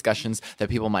fruitful discussions that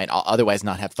people might otherwise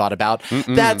not have thought about.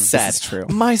 That said,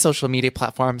 my social media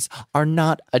platforms are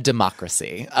not a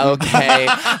democracy. Okay,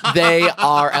 they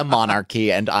are a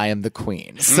monarchy, and I am the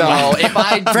queen. So if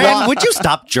Fran, would you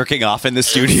stop jerking off in the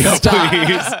studio,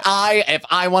 please? If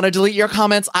I want to delete your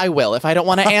comments, I will. If I don't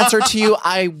want to answer to you,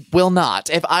 I will not.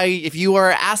 If you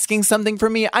are asking something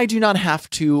from me, I do not have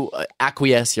to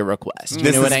acquiesce your request.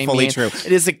 You know what I mean? True.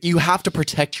 It is you have to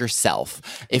protect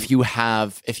yourself if you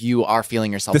are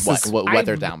feeling yourself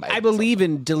weathered down by it. I believe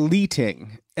in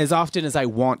deleting as often as I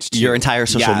want to. Your entire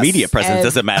social media presence,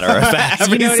 as a matter of fact.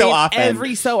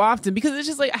 Every so often. Because it's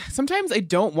just like, sometimes I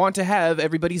don't want to have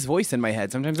everybody's voice in my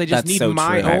head. Sometimes I just need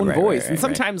my own voice. And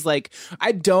sometimes, like,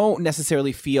 I don't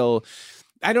necessarily feel...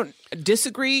 I don't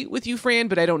disagree with you, Fran,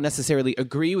 but I don't necessarily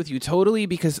agree with you totally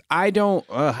because I don't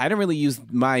really use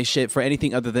my shit for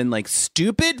anything other than like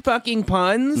stupid fucking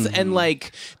puns and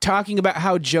like talking about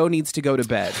how Joe needs to go to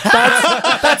bed.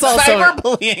 That's also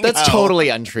cyberbullying. That's totally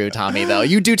untrue, Tommy, though.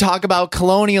 You do talk about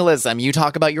colonialism. You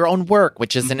talk about your own work,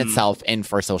 which is in itself in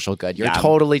for social good. You're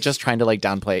totally just trying to like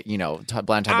downplay,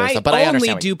 blind talk about stuff. But I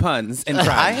only do puns and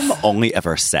crimes. I'm only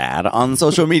ever sad on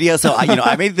social media. So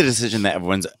I made the decision that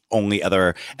everyone's only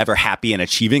ever happy and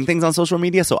achieving things on social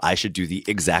media, so I should do the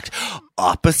exact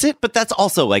opposite. But that's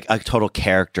also like a total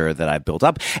character that I built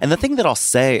up. And the thing that I'll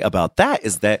say about that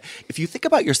is that if you think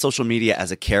about your social media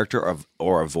as a character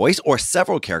or a voice or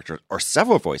several characters or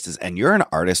several voices, and you're an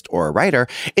artist or a writer,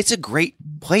 it's a great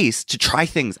place to try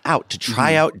things out, to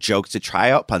try out jokes, to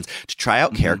try out puns, to try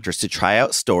out characters, to try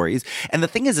out stories. And the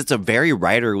thing is, it's a very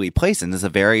writerly place, and it's a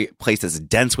very place that's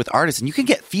dense with artists, and you can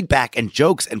get feedback and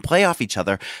jokes and play off each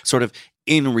other sort of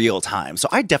in real time. So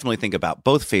I definitely think about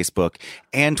both Facebook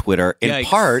and Twitter in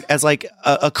part as like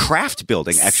a craft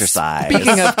building exercise.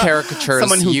 Speaking of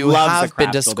caricatures, you have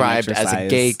been described exercise. as a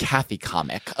gay Kathy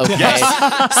comic. Okay.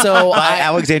 So by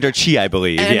Alexander Chi, I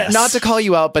believe. And yes. Not to call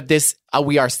you out, but this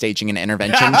we are staging an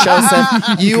intervention.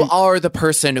 Joseph, you are the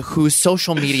person whose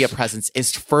social media presence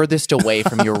is furthest away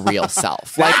from your real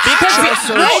self. Like,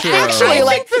 actually,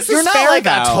 like, you're not like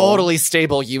a totally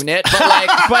stable unit,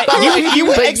 but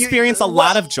you experience a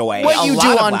lot of joy. What you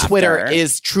do on Twitter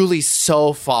is truly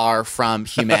so far from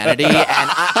humanity, and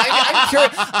I'm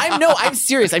curious. I'm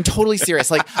serious. I'm totally serious.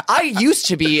 Like, I used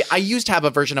to have a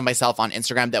version of myself on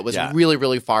Instagram that was really,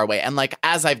 really far away, and like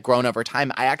as I've grown over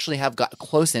time, I actually have got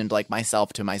closened like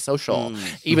myself to my social,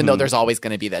 even though there's always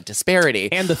going to be that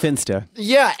disparity. And the Finsta.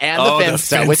 Yeah, and the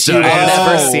Finsta, which you will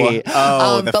never see.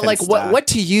 But like, what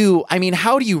to you, I mean,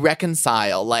 how do you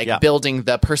reconcile like building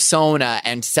the persona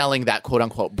and selling that quote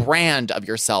unquote brand of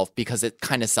yourself, because it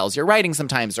kind of sells your writing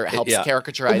sometimes, or it helps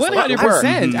caricaturize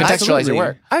 100%, contextualize your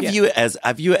work. I view it as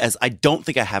I don't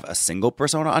think I have a single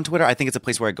persona on Twitter. I think it's a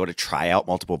place where I go to try out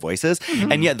multiple voices.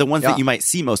 And yet the ones that you might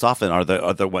see most often are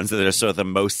the ones that are sort of the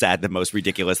most sad, the most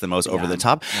ridiculous, the most over the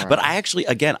top. Right. But I actually,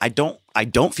 again, I don't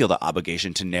feel the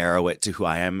obligation to narrow it to who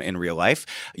I am in real life.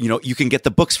 You can get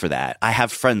the books for that. I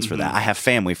have friends for that. I have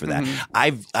family for that.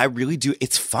 I really do.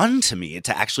 It's fun to me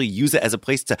to actually use it as a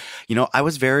place to,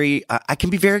 I can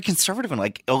be very conservative and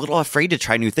like a little afraid to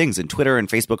try new things. And Twitter and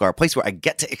Facebook are a place where I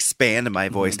get to expand my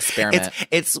voice. Experiment.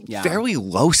 It's fairly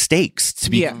low stakes to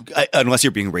be, unless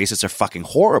you're being racist or fucking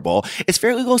horrible. It's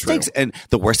fairly low stakes. And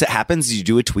the worst that happens is you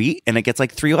do a tweet and it gets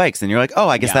like 3 likes and you're like, oh,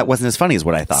 I guess that wasn't as funny as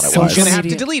what I thought it was. You're going to have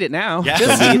to delete it now.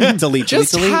 now. Delete.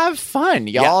 Just have fun,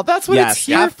 y'all. That's what it's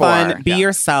here have for. fun. Be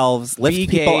yourselves. Lift Be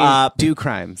people gay, up. do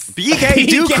crimes. BK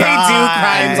do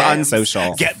crimes on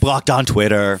social. Get blocked on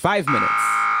Twitter. 5 minutes.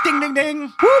 Ding, ding,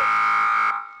 ding.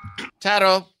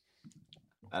 Taro.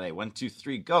 Allez, 1, 2,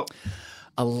 3, go.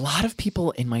 A lot of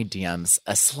people in my DMs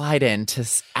slide in to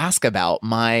ask about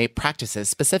my practices,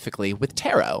 specifically with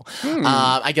tarot.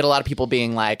 I get a lot of people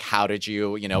being like, how did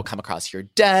you, come across your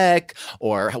deck?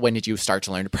 Or when did you start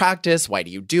to learn to practice? Why do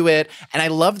you do it? And I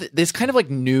love this kind of like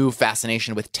new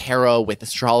fascination with tarot, with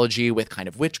astrology, with kind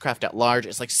of witchcraft at large.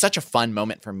 It's like such a fun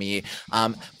moment for me.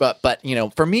 But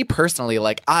for me personally,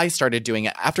 like I started doing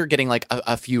it after getting like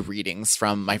a few readings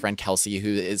from my friend Kelsey, who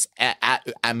is at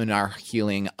Amunar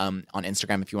Healing on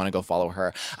Instagram. If you want to go follow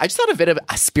her, I just had a bit of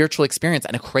a spiritual experience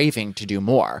and a craving to do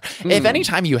more. If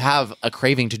anytime you have a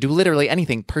craving to do literally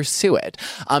anything, pursue it.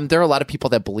 There are a lot of people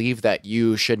that believe that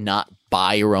you should not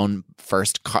buy your own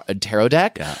first tarot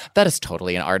deck. Yeah. That is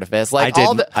totally an artifice. Like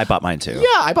I bought mine too.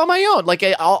 Yeah, I bought my own. Like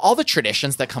all the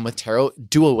traditions that come with tarot,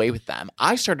 do away with them.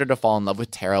 I started to fall in love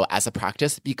with tarot as a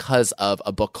practice because of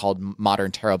a book called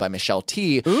Modern Tarot by Michelle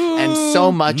T. Ooh. And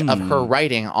so much of her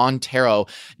writing on tarot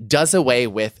does away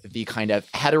with the kind of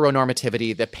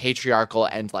heteronormativity, the patriarchal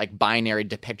and like binary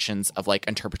depictions of like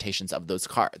interpretations of those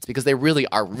cards, because they really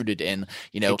are rooted in,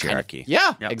 patriarchy.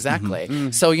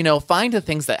 Exactly. So, find the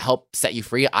things that help set you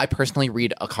free. I personally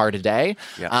read a card a day.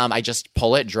 Yeah. I just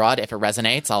pull it, draw it. If it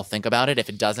resonates, I'll think about it. If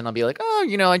it doesn't, I'll be like,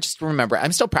 I just remember.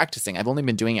 I'm still practicing. I've only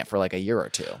been doing it for like a year or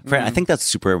two. Fran, I think that's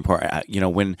super important.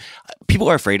 When people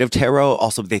are afraid of tarot,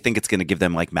 also they think it's going to give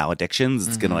them like maledictions.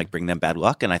 It's going to like bring them bad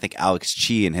luck. And I think Alex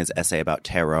Chi in his essay about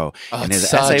tarot, in his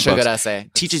such essay a books, good essay.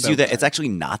 teaches you that it's actually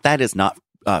not that. It's not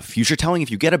future telling. If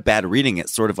you get a bad reading,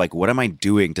 it's sort of like, what am I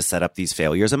doing to set up these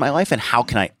failures in my life, and how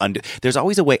can I undo? There's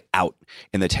always a way out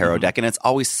in the tarot deck, and it's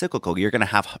always cyclical. You're going to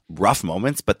have rough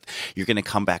moments, but you're going to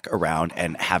come back around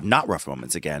and have not rough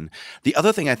moments again. The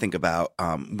other thing I think about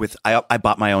I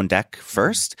bought my own deck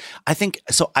first. I think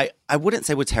so. I wouldn't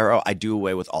say with tarot I do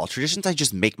away with all traditions. I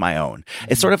just make my own.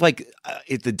 It's sort of like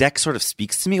the deck sort of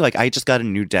speaks to me. Like I just got a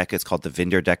new deck. It's called the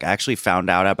Vinder deck. I actually found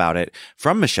out about it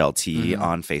from Michelle T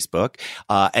on Facebook.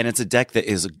 And it's a deck that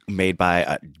is made by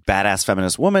a badass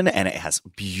feminist woman, and it has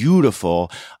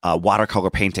beautiful watercolor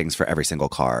paintings for every single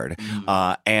card.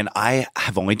 And I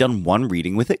have only done one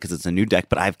reading with it because it's a new deck,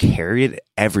 but I've carried it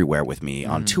everywhere with me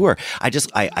on tour. I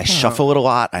shuffle it a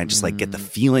lot. I just like get the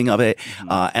feeling of it.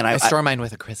 And I store mine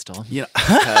with a crystal. In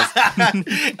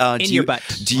your butt.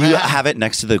 Do you have it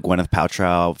next to the Gwyneth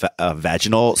Paltrow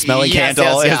vaginal smelling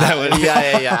candle? Yes, Is that what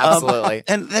yeah, absolutely.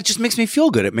 And that just makes me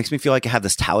feel good. It makes me feel like I have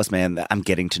this talisman that I'm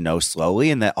getting to know slowly,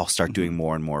 and that I'll start doing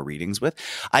more and more readings with.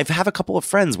 I have a couple of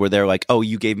friends where they're like, "Oh,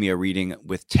 you gave me a reading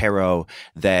with tarot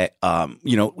that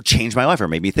changed my life or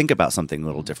made me think about something a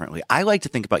little differently." I like to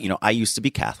think about, I used to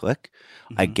be Catholic.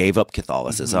 I gave up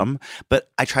Catholicism,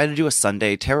 but I try to do a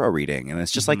Sunday tarot reading, and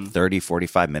it's just like 30,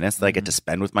 45 minutes that I get to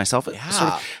spend with myself. It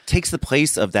sort of takes the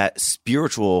place of that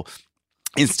spiritual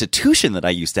institution that I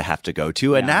used to have to go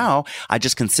to. And now I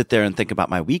just can sit there and think about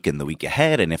my week and the week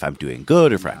ahead, and if I'm doing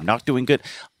good or if I'm not doing good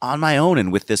on my own,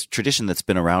 and with this tradition that's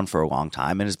been around for a long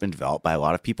time and has been developed by a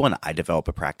lot of people. And I develop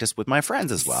a practice with my friends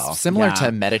as well. Similar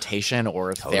to meditation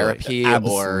or therapy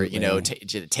or,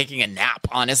 taking a nap,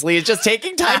 honestly. It's just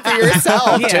taking time for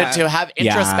yourself to have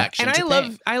introspection.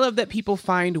 And I love that people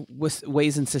find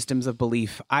ways and systems of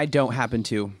belief. I don't happen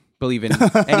to believe in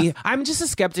any. I'm just a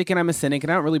skeptic and I'm a cynic,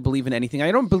 and I don't really believe in anything.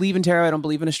 I don't believe in tarot. I don't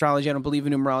believe in astrology. I don't believe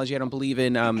in numerology. I don't believe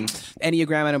in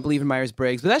Enneagram. I don't believe in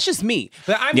Myers-Briggs. But that's just me.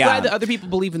 But I'm glad that other people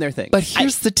believe in their thing. But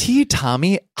here's the tea,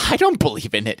 Tommy. I don't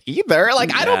believe in it either.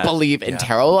 Like I don't believe in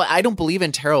tarot. I don't believe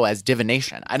in tarot as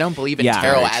divination. I don't believe in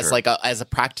tarot as as a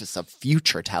practice of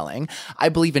future telling. I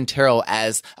believe in tarot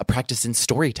as a practice in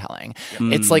storytelling.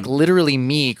 It's like literally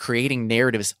me creating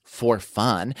narratives for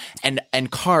fun, and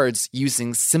cards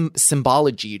using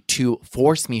symbology to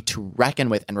force me to reckon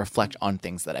with and reflect on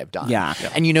things that I've done.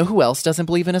 And you know who else doesn't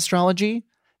believe in astrology?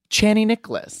 Chani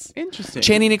Nicholas. Interesting.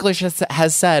 Chani Nicholas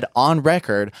has said on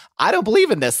record, I don't believe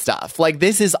in this stuff. Like,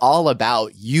 this is all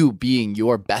about you being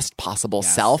your best possible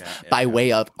self by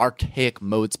way of archaic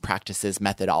modes, practices,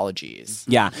 methodologies.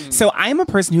 So I'm a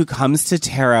person who comes to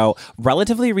tarot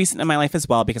relatively recent in my life as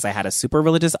well, because I had a super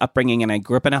religious upbringing and I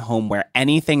grew up in a home where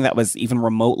anything that was even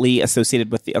remotely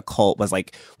associated with the occult was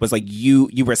like you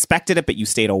respected it, but you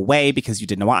stayed away because you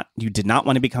did not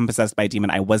want to become possessed by a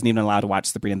demon. I wasn't even allowed to watch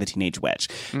Sabrina the Teenage Witch.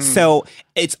 So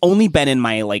it's only been in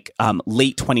my late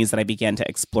 20s that I began to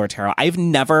explore tarot. I've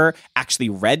never actually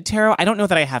read tarot. I don't know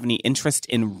that I have any interest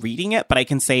in reading it, but I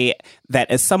can say that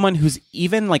as someone who's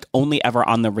even only ever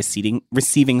on the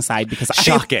receiving side, because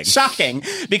shocking,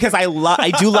 because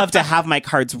I do love to have my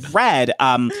cards read,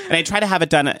 and I try to have it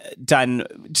done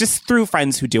just through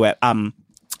friends who do it.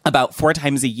 About 4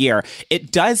 times a year.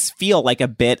 It does feel like a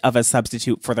bit of a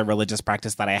substitute for the religious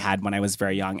practice that I had when I was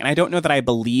very young. And I don't know that I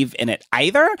believe in it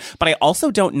either, but I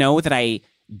also don't know that I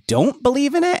don't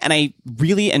believe in it. And I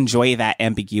really enjoy that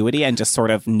ambiguity and just sort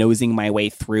of nosing my way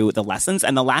through the lessons.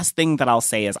 And the last thing that I'll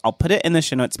say is I'll put it in the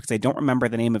show notes because I don't remember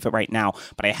the name of it right now,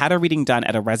 but I had a reading done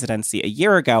at a residency a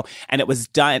year ago, and it was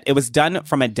done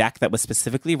from a deck that was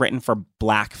specifically written for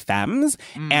Black femmes.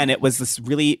 And it was this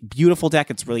really beautiful deck.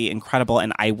 It's really incredible.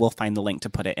 And I will find the link to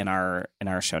put it in our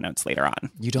show notes later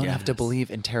on. You don't have to believe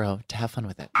in tarot to have fun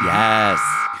with it. Yes.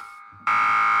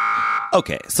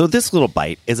 Okay, so this little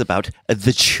bite is about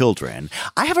the children.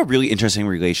 I have a really interesting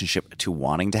relationship to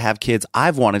wanting to have kids.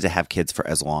 I've wanted to have kids for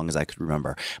as long as I could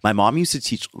remember. My mom used to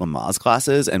teach Lamaze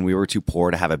classes, and we were too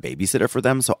poor to have a babysitter for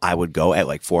them, so I would go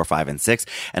at 4, 5, and 6,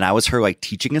 and I was her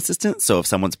teaching assistant. So if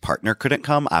someone's partner couldn't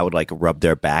come, I would rub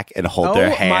their back and hold their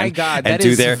hand. Oh my God, and that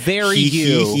do is their very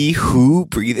he hoo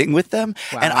breathing with them.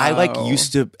 Wow. And I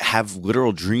used to have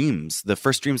literal dreams. The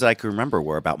first dreams that I could remember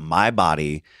were about my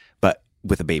body, but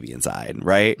with a baby inside,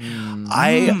 right?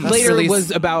 Later it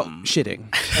was about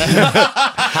shitting.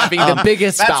 Having the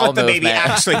biggest bowel what the baby movement.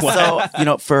 actually was.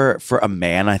 So, for a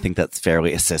man, I think that's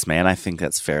fairly, a cis man, I think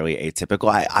that's fairly atypical.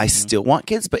 I still want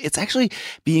kids, but it's actually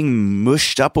being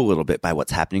mushed up a little bit by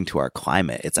what's happening to our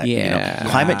climate. It's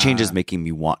climate change is making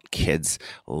me want kids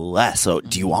less. So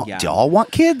do y'all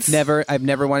want kids? Never. I've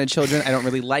never wanted children. I don't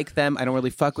really like them. I don't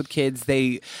really fuck with kids.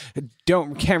 They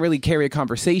can't really carry a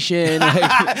conversation.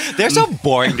 They're so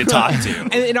boring to talk to.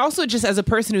 And also just as a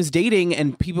person who's dating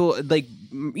and people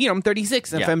I'm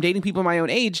 36 and if I'm dating people my own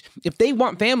age, if they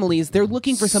want families, they're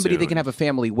looking for somebody they can have a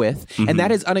family with. And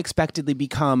that has unexpectedly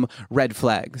become red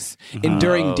flags. And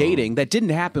during dating, that didn't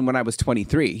happen when I was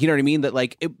 23. You know what I mean?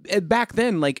 That back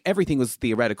then, everything was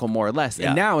theoretical more or less.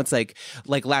 And now it's like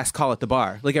last call at the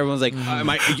bar. Everyone's like,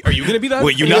 are you going to be that?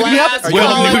 Will you knock me up?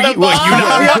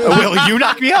 Will you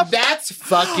knock me up? That's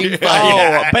fucking funny.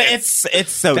 Oh, but it's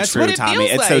so That's true, what it Tommy.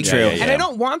 feels It's so like. true. And I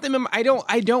don't want them. I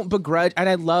don't begrudge, and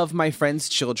I love my friends'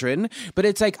 children. But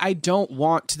it's I don't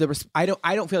want I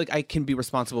don't feel like I can be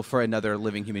responsible for another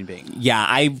living human being. Yeah,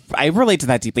 I relate to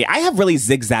that deeply. I have really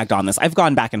zigzagged on this. I've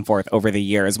gone back and forth over the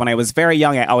years. When I was very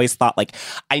young, I always thought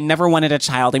I never wanted a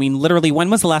child. I mean, literally, when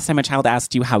was the last time a child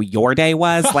asked you how your day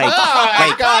was? Oh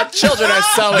my God, children are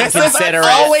so inconsiderate. That's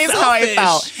always how I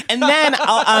felt. And then,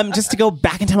 just to go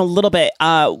back in time a little bit,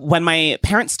 when my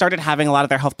parents started having a lot of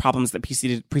their health problems that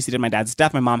preceded my dad's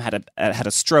death, my mom had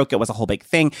a stroke. It was a whole big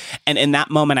thing. And in that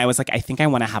moment, I was like, I think I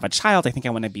want to have a child. I think I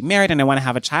want to be married and I want to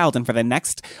have a child. And for the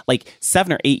next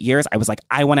 7 or 8 years, I was like,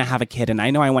 I want to have a kid. And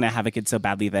I know I want to have a kid so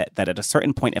badly that at a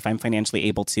certain point, if I'm financially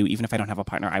able to, even if I don't have a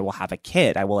partner, I will have a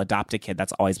kid. I will adopt a kid.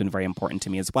 That's always been very important to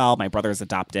me as well. My brother is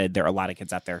adopted. There are a lot of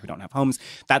kids out there who don't have homes.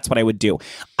 That's what I would do.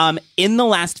 In the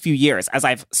last few years, as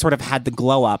I've sort of had the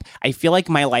glow up, I feel like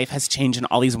my life has changed in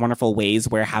all these wonderful ways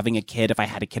where having a kid, if I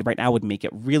had a kid right now, would make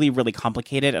it really, really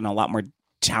complicated and a lot more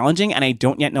challenging, and I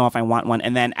don't yet know if I want one.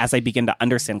 And then as I begin to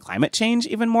understand climate change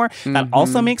even more, that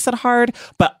also makes it hard.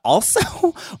 But also,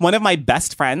 one of my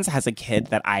best friends has a kid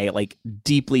that I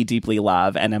deeply, deeply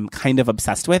love and I'm kind of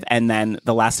obsessed with. And then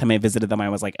the last time I visited them, I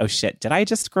was like, oh shit, did I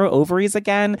just grow ovaries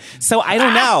again? So I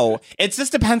don't know. It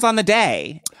just depends on the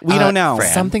day. We don't know.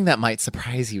 Something that might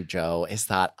surprise you, Joe, is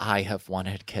that I have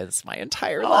wanted kids my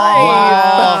entire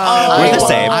life. We're the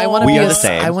same. We are the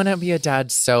same. I want to be a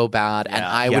dad so bad, and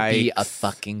I would be a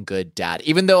fucking good dad.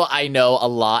 Even though I know a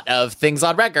lot of things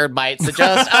on record might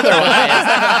suggest otherwise,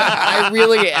 I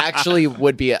really actually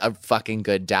would be a fucking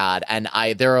good dad. And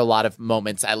there are a lot of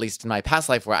moments, at least in my past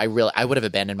life, where I would have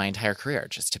abandoned my entire career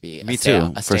just to be a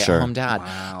stay-at-home dad.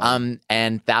 Wow.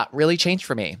 And that really changed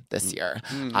for me this year.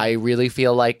 I really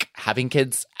feel like having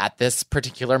kids at this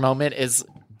particular moment is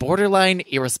borderline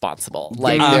irresponsible.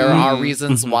 There are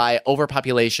reasons why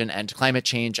overpopulation and climate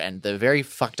change and the very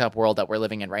fucked up world that we're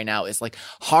living in right now is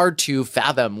hard to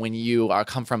fathom when you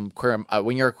come from queer,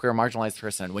 when you're a queer marginalized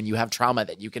person, when you have trauma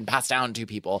that you can pass down to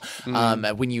people,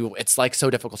 it's so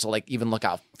difficult to even look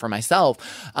out for myself.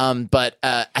 But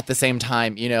at the same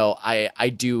time,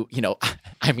 I do,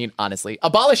 I mean, honestly,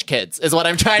 abolish kids is what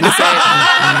I'm trying to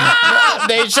say.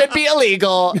 They should be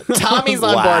illegal. Tommy's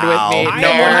on board with me. I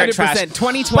am 100%.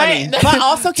 2010 20. But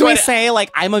also, can we say,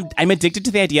 like, I'm addicted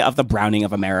to the idea of the browning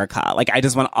of America. Like, I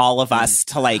just want all of us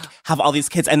to, like, have all these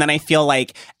kids. And then I feel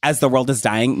like as the world is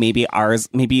dying, maybe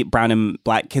brown and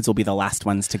black kids will be the last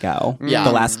ones to go. Yeah.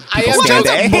 The last I people am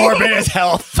standing. Morbid as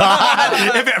hell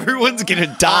thought. If everyone's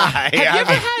gonna die. Have you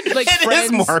ever had like It is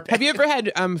friends? morbid. Have you ever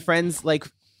had friends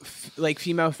like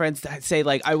female friends that say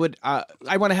like I want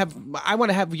to have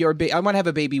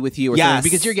a baby with you or Yes. something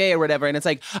because you're gay or whatever, and it's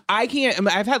like I can't.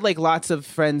 I've had like lots of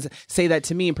friends say that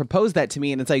to me and propose that to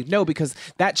me, and it's like no, because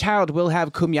that child will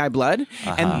have Kumeyaay blood,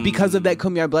 and because of that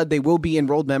Kumeyaay blood, they will be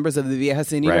enrolled members of the Vieja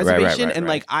Indian reservation, and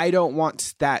like I don't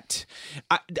want that.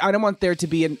 I don't want there to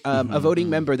be a voting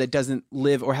member that doesn't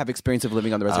live or have experience of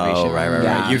living on the reservation. Oh, right.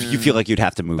 Yeah. You feel like you'd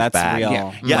have to move That's back. real.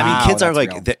 Yeah, I Wow, mean, kids are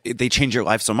that's like real. they change your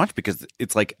life so much because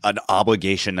it's like an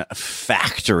obligation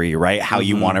factory, right? How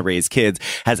you want to raise kids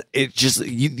has it just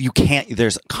you can't.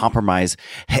 There's compromise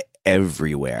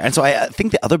everywhere, and so I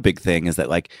think the other big thing is that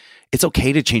like. It's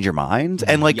okay to change your mind.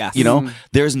 And like, Yes. you know,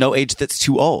 there's no age that's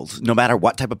too old. No matter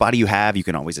what type of body you have, you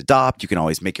can always adopt. You can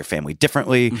always make your family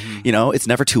differently. You know, it's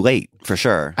never too late for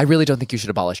sure. I really don't think you should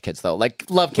abolish kids, though. Like,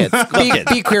 love kids.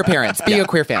 Be queer parents. Be a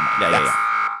queer family. Yeah.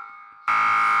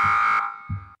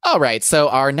 All right, so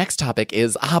our next topic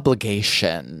is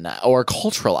obligation, or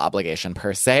cultural obligation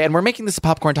per se. And we're making this a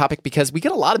popcorn topic because we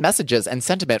get a lot of messages and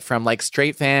sentiment from like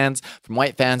straight fans, from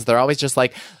white fans. They're always just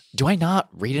like, do I not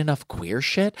read enough queer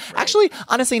shit? Actually,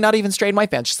 honestly, not even straight and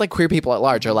white fans, just like queer people at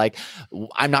large are like,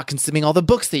 I'm not consuming all the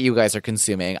books that you guys are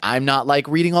consuming. I'm not like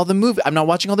reading all the movies. I'm not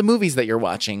watching all the movies that you're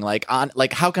watching. Like,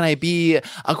 how can I be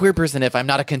a queer person if I'm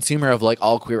not a consumer of like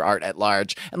all queer art at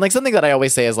large? And like something that I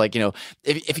always say is like, you know,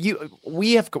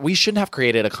 we shouldn't have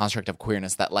created a construct of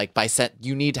queerness that like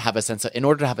you need to have a sense of, in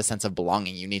order to have a sense of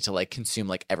belonging, you need to like consume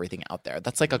like everything out there.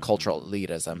 That's like a cultural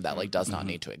elitism that like does not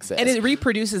need to exist. And it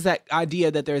reproduces that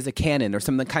idea that there's a canon or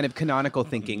some kind of canonical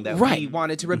thinking that we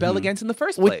wanted to rebel against in the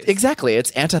first place. Exactly.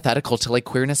 It's antithetical to like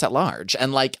queerness at large.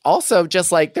 And like also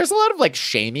just like there's a lot of like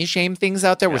shame things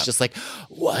out there where it's just like,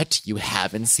 what? You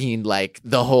haven't seen like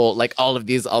the whole like all of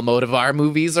these Almodovar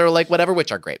movies or like whatever,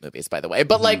 which are great movies by the way.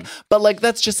 But like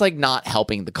that's just like not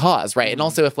helping the cause, right? And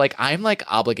also if like I'm like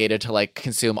obligated to like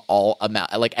consume all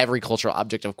amount like every cultural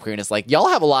object of queerness, like y'all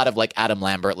have a lot of like Adam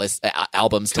Lambert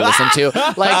albums to listen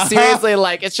to. Like seriously,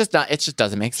 like it just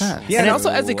doesn't make sense. Yeah, and also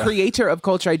as a creator of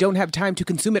culture, I don't have time to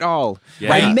consume it all.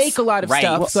 Yes. I make a lot of Right.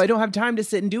 stuff, so I don't have time to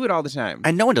sit and do it all the time.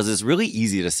 And no one does. It's really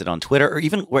easy to sit on Twitter or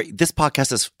even where this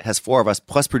podcast has four of us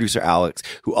plus producer Alex,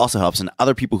 who also helps, and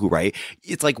other people who write.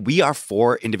 It's like we are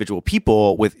four individual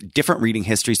people with different reading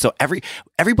histories. So every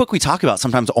book we talk about,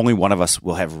 sometimes only one of us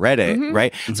will have read it,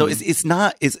 right? So it's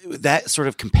that sort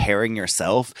of comparing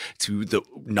yourself to the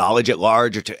knowledge at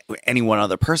large or to any one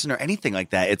other person or anything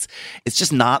like that. It's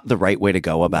just not the right way to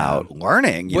go about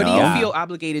learning. What do you feel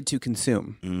obligated to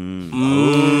consume?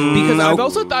 Because I've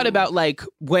also thought about like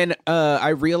when I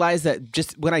realized that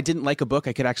just when I didn't like a book,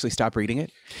 I could actually stop reading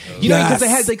it. You know, because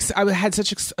I had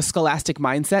such a scholastic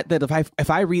mindset that if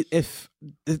I read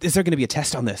is there going to be a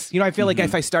test on this? You know, I feel like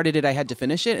if I started it, I had to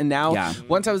finish it. And now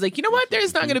once I was like, you know what,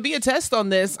 there's not going to be a test on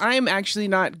this. I'm actually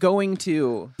not going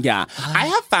to. Yeah. I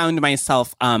have found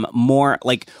myself more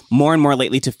and more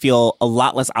lately to feel a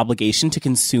lot less obligation to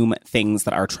consume things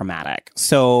that are traumatic.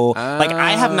 So like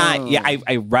I have not yet.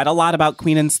 I read a lot about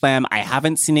Queen and Slim. I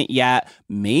haven't seen it yet.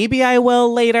 Maybe I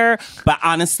will later. But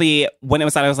honestly, when it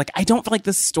was out, I was like, I don't feel like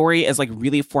this story is like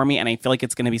really for me. And I feel like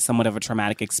it's going to be somewhat of a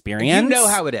traumatic experience. You know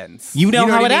how it ends. You know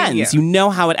how what it I mean? ends. Yeah. You know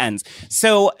how it ends.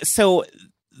 So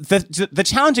the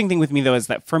challenging thing with me though is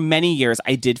that for many years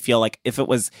I did feel like if it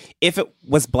was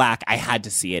black, I had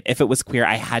to see it. If it was queer,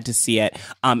 I had to see it.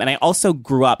 And I also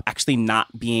grew up actually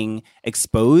not being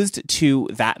exposed to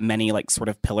that many like sort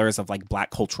of pillars of like black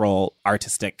cultural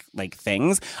artistic like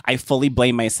things. I fully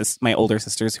blame my older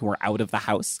sisters who were out of the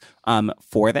house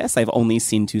for this. I've only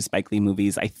seen 2 Spike Lee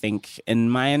movies, I think,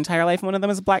 in my entire life. One of them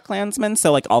is Black Klansman.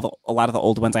 So like a lot of the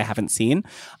old ones I haven't seen.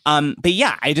 But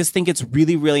yeah, I just think it's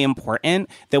really, really important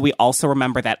that we also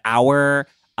remember that our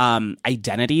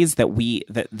identities that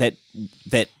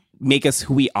make us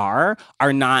who we are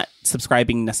not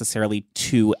subscribing necessarily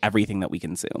to everything that we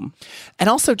consume. And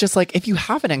also just like if you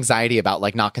have an anxiety about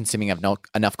like not consuming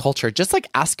enough culture, just like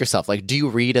ask yourself, like, do you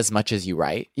read as much as you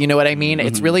write? You know what I mean?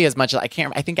 It's really as much as I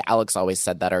think Alex always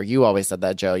said that, or you always said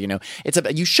that, Joe. You know,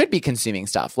 you should be consuming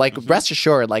stuff. Like rest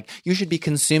assured, like you should be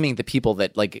consuming the people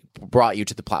that like brought you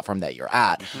to the platform that you're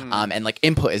at. And like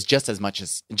input is just as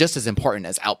important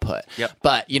as output. Yep.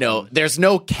 But you know, there's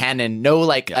no canon, no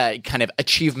like kind of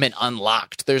achievement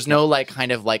unlocked. There's no like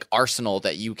kind of like arsenal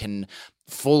that you can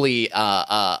fully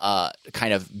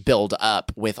kind of build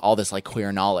up with all this like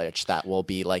queer knowledge that will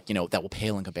be like, that will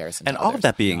pale in comparison. And to all others. of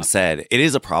that being said, it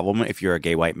is a problem if you're a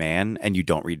gay white man and you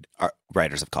don't read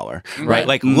writers of color, right?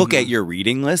 Like, look at your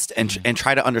reading list and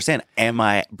try to understand, am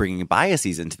I bringing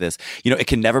biases into this? It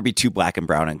can never be too black and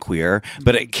brown and queer,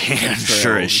 but it can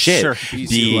sure as shit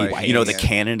be, the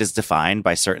canon is defined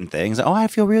by certain things. Oh, I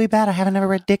feel really bad. I haven't never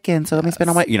read Dickens, so let me spend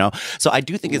all my, So I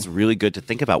do think it's really good to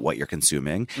think about what you're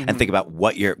consuming and think about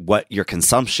what your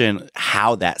consumption,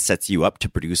 how that sets you up to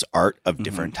produce art of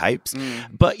different types.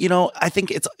 But, I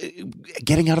think it's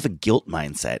getting out of a guilt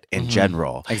mindset in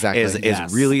general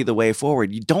is really the way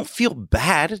forward. You don't feel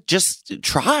bad. Just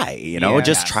try,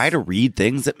 just try to read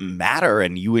things that matter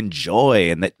and you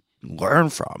enjoy and that learn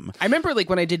from. I remember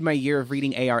when I did my year of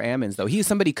reading A.R. Ammons, though, he was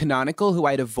somebody canonical who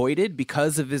I'd avoided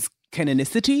because of his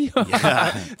canonicity.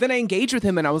 Then I engaged with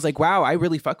him and I was like, wow, I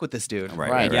really fuck with this dude.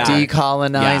 Right. Yeah.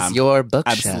 Decolonize your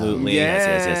bookshelf. Absolutely.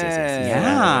 Yes.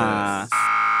 Yeah.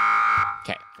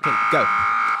 Okay, go.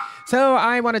 So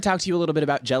I want to talk to you a little bit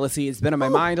about jealousy. It's been on my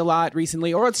mind a lot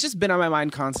recently, or it's just been on my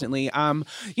mind constantly.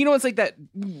 It's like that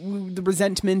the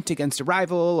resentment against a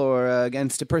rival or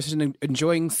against a person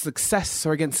enjoying success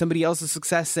or against somebody else's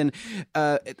success, and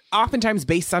oftentimes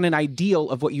based on an ideal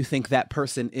of what you think that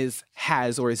person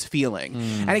has or is feeling.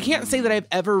 And I can't say that I've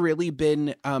ever really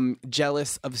been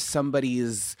jealous of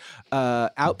somebody's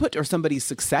output or somebody's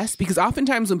success, because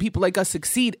oftentimes when people like us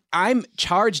succeed, I'm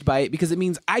charged by it because it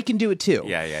means I can do it too.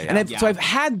 And so I've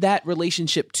had that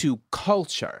relationship to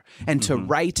culture and to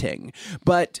writing,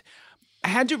 but I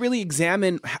had to really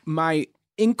examine my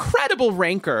incredible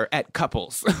rancor at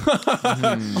couples.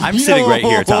 I'm sitting right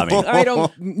here, Tommy.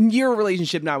 Your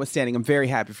relationship notwithstanding, I'm very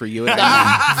happy for you. And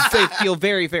I feel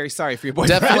very, very sorry for your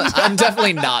boyfriend. I'm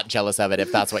definitely not jealous of it,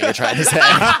 if that's what you're trying to say.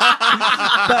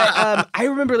 But I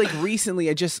remember recently,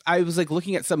 I was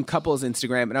looking at some couples'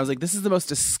 Instagram and I was like, this is the most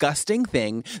disgusting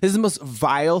thing. This is the most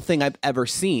vile thing I've ever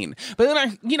seen. But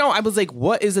then I was like,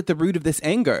 what is at the root of this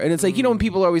anger? And it's like, when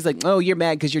people are always like, oh, you're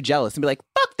mad because you're jealous, and be like,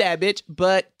 fuck that bitch.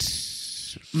 But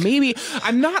maybe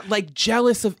I'm not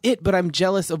jealous of it, but I'm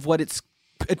jealous of what it's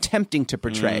attempting to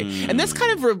portray. And this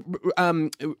kind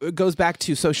of goes back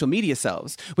to social media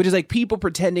selves, which is people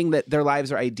pretending that their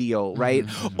lives are ideal, right?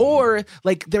 Or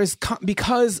there's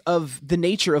because of the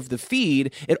nature of the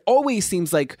feed, it always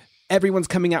seems like everyone's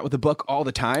coming out with a book all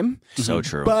the time. So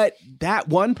true. But that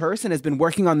one person has been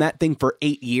working on that thing for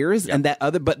 8 years, and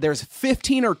but there's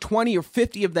 15 or 20 or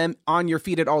 50 of them on your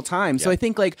feed at all times. So I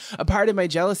think a part of my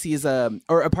jealousy is or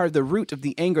a part of the root of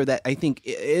the anger that I think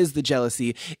is the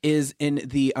jealousy is in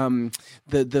the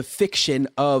fiction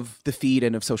of the feed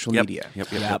and of social media.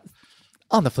 Yep.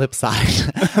 On the flip side,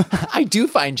 I do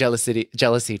find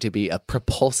jealousy to be a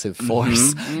propulsive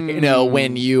force.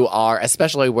 When you are,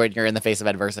 especially when you're in the face of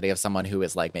adversity of someone who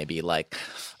is maybe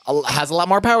has a lot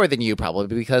more power than you, probably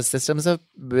because of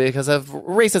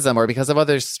racism or because of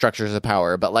other structures of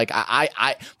power. But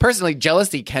I personally,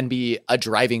 jealousy can be a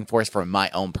driving force for my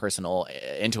own personal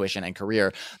intuition and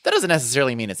career. That doesn't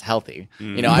necessarily mean it's healthy.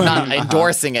 I'm not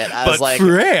endorsing it as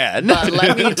Fran.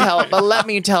 But let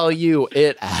me tell you,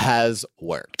 it has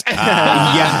worked.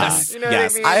 Yes.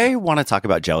 Yes. I want to talk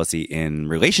about jealousy in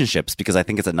relationships because I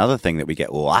think it's another thing that we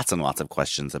get lots and lots of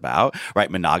questions about, right?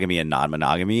 Monogamy and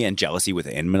non-monogamy and jealousy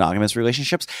within monogamous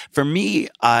relationships. For me,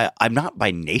 I'm not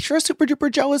by nature a super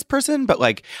duper jealous person, but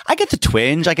I get the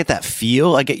twinge, I get that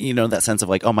feel, I get, that sense of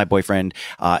oh, my boyfriend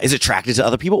is attracted to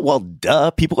other people. Well,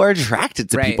 duh, people are attracted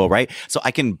to people, right? So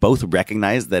I can both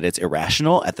recognize that it's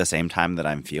irrational at the same time that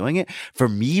I'm feeling it. For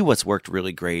me, what's worked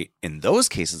really great in those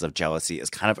cases of jealousy is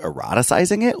kind of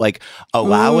eroticizing it,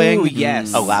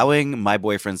 allowing my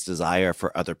boyfriend's desire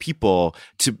for other people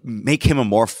to make him a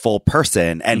more full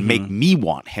person and make me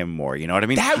want him more. You know what I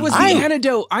mean? That was the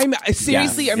antidote. I'm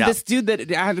this dude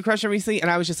that I had a crush on recently, and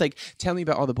I was just tell me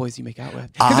about all the boys you make out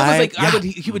with. Because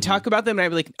he would talk about them, and I'd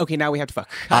be like, okay, now we have to fuck.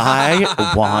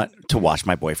 I want to watch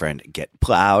my boyfriend get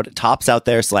plowed, tops out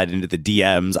there, slide into the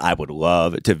DMs. I would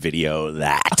love to video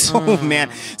that. Oh man.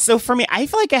 So for me, I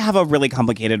feel like I have a really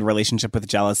complicated relationship with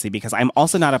jealousy because I'm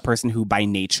also not a person who by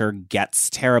nature gets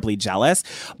terribly jealous,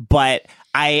 but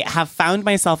I have found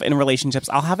myself in relationships,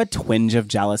 I'll have a twinge of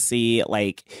jealousy,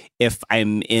 if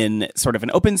I'm in sort of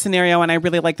an open scenario and I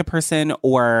really like the person,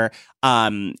 or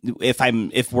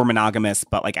if we're monogamous,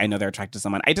 but like I know they're attracted to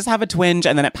someone, I just have a twinge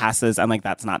and then it passes. I'm like,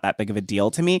 that's not that big of a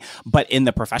deal to me. But in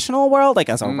the professional world, like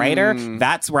as a writer,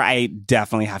 that's where I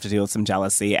definitely have to deal with some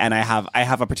jealousy. And I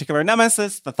have a particular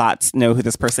nemesis. The thoughts know who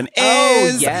this person is.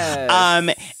 Oh,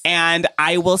 yes. And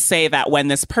I will say that when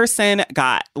this person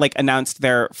got like announced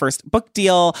their first book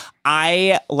deal,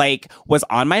 I like was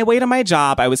on my way to my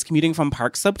job. I was commuting from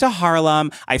Park Slope to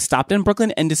Harlem. I stopped in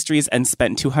Brooklyn Industries and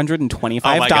spent $225. And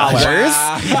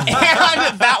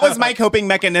that was my coping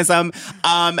mechanism.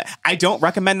 I don't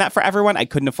recommend that for everyone. I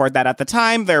couldn't afford that at the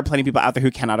time. There are plenty of people out there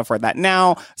who cannot afford that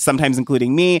now, sometimes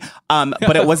including me.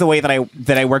 But it was a way that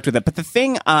I worked with it. But the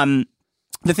thing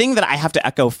that I have to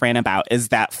echo Fran about is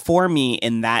that for me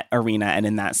in that arena and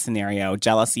in that scenario,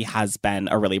 jealousy has been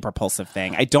a really propulsive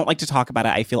thing. I don't like to talk about it.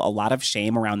 I feel a lot of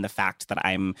shame around the fact that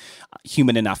I'm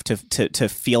human enough to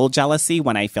feel jealousy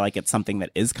when I feel like it's something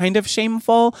that is kind of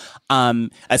shameful,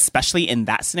 especially in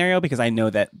that scenario, because I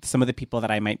know that some of the people that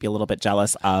I might be a little bit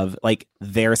jealous of, like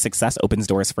their success opens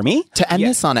doors for me. To end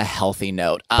this on a healthy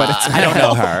note, But I don't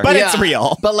know her. But it's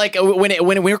real. But like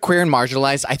when we're queer and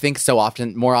marginalized, I think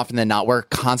more often than not, we're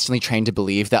constantly trained to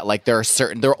believe that like there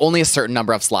are only a certain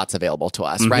number of slots available to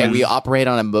us, right? We operate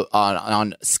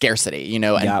on scarcity,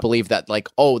 and believe that like,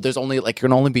 oh, there's only like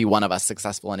can only be one of us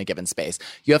successful in a given space.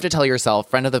 You have to tell yourself.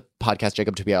 Friend of the podcast,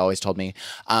 Jacob Tobia, always told me,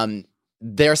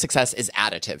 their success is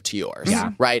additive to yours,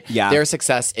 right? Yeah. Their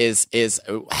success is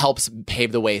helps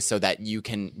pave the way so that you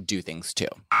can do things too.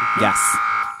 Yes.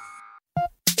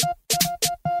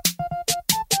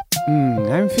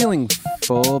 I'm feeling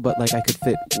full, but like I could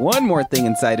fit one more thing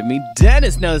inside of me.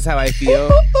 Dennis knows how I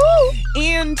feel.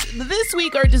 And this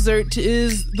week our dessert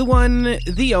is the one,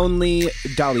 the only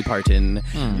Dolly Parton.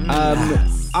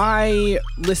 I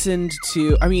listened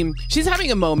to, she's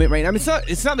having a moment right now.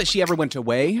 It's not that she ever went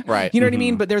away. Right. You know what I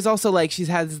mean? But there's also like, she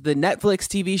has the Netflix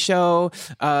TV show.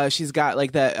 She's got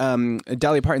like the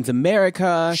Dolly Parton's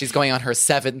America. She's going on her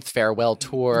 7th farewell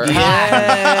tour.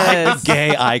 Yes.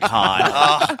 Gay icon.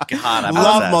 Oh, God. I'm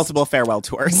Love obsessed. multiple farewell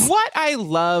tours. What I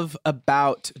love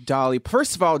about Dolly,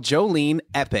 first of all, Jolene,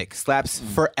 epic, slaps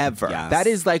forever. Yes. That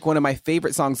is like one of my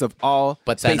favorite songs of all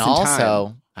But space then and time.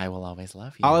 also, I Will Always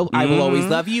Love You. I Will Always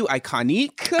Love You,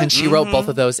 iconic. And she wrote both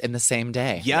of those in the same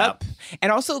day. Yep.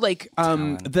 And also like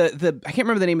the I can't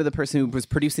remember the name of the person who was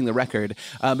producing the record,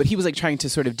 but he was like trying to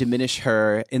sort of diminish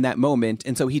her in that moment.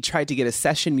 And so he tried to get a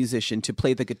session musician to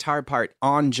play the guitar part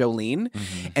on Jolene,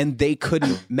 and they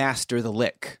couldn't master the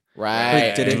lick.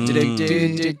 Right.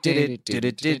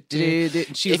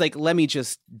 She was like, let me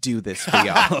just do this for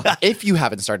y'all. If you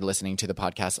haven't started listening to the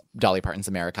podcast Dolly Parton's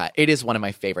America, it is one of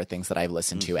my favorite things that I've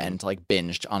listened to and like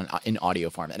binged on in audio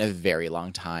form in a very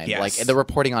long time. Yes. Like the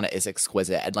reporting on it is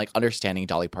exquisite, and like understanding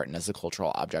Dolly Parton as a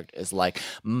cultural object is like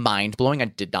mind blowing. I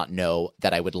did not know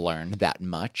that I would learn that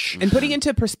much. And putting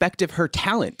into perspective her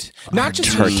talent, not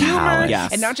just her humor, talent.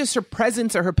 Yes. and not just her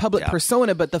presence or her public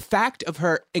persona, but the fact of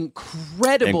her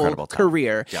incredible talent.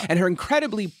 career and her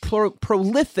incredibly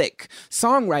prolific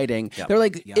songwriting. They're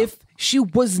like, if she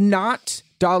was not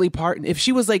Dolly Parton, if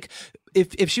she was like,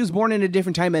 if she was born in a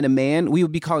different time and a man, we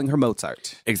would be calling her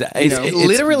Mozart. Exactly. It's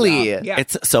literally.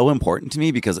 It's so important to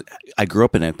me because I grew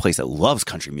up in a place that loves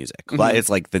country music. It's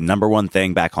like the number one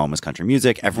thing back home is country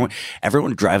music.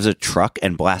 Everyone drives a truck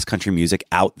and blasts country music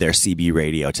out their CB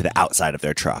radio to the outside of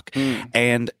their truck.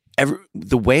 And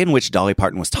the way in which Dolly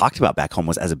Parton was talked about back home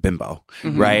was as a bimbo,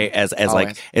 right? As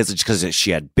like, it's because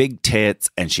she had big tits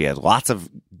and she had lots of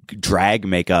drag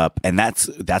makeup, and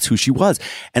that's who she was.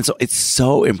 And so it's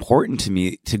so important to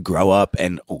me to grow up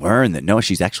and learn that no,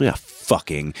 she's actually a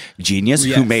fucking genius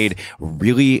who made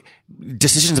really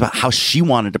decisions about how she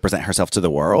wanted to present herself to the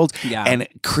world and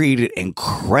created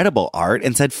incredible art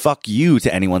and said fuck you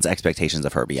to anyone's expectations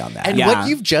of her beyond that. And what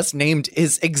you've just named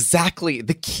is exactly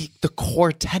the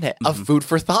core tenet of Food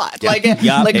for Thought.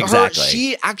 Exactly.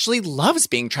 She actually loves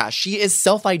being trash. She is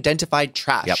self-identified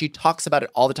trash. She talks about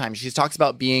it all the time. She talks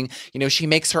about being, she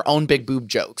makes her own big boob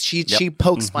jokes. She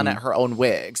pokes fun at her own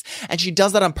wigs. And she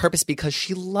does that on purpose because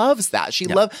she loves that.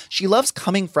 She loves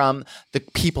coming from the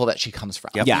people that she comes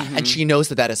from. And she knows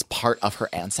that is part of her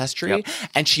ancestry.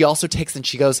 And she also takes and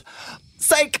she goes,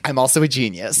 psych, I'm also a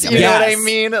genius. You know what I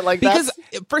mean? Like, because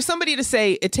for somebody to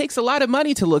say it takes a lot of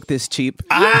money to look this cheap.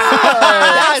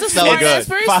 That's a so smart good. ass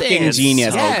person. Fucking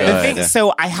genius. Yes.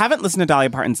 So I haven't listened to Dolly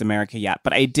Parton's America yet,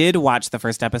 but I did watch the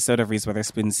first episode of Reese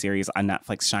Witherspoon's series on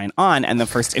Netflix, Shine On, and the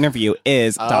first interview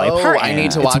is Dolly Parton. I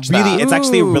need to It's watch really, that. It's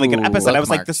actually a really good episode. I was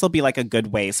like, Bookmarked. this will be like a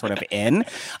good way sort of in.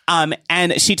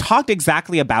 And she talked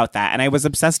exactly about that, and I was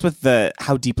obsessed with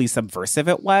how deeply subversive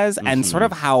it was, and sort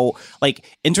of how like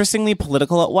interestingly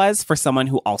political it was for someone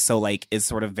who also like is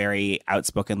sort of very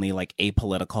outspokenly like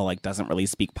apolitical, like doesn't really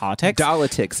speak politics.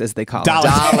 Politics, as they call it.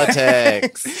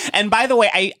 Politics. And by the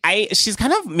way, she's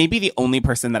kind of maybe the only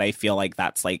person that I feel like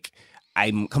that's like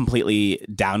I'm completely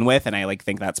down with, and I like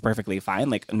think that's perfectly fine.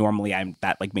 Like normally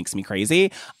that like makes me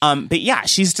crazy. But yeah,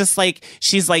 she's just like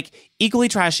equally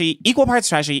trashy, equal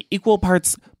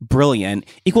parts brilliant,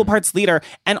 equal parts leader,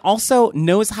 and also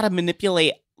knows how to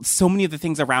manipulate so many of the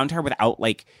things around her without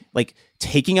like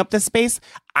taking up the space.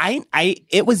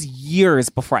 It was years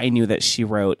before I knew that she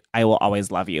wrote "I Will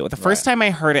Always Love You." The first time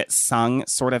I heard it sung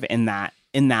sort of in that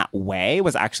way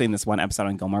was actually in this one episode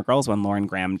on Gilmore Girls when Lauren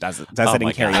Graham does it in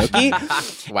karaoke.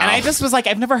 Wow. And I just was like,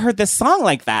 I've never heard this song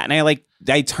like that. And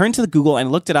I turned to Google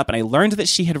and looked it up, and I learned that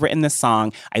she had written this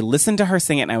song. I listened to her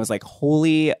sing it, and I was like,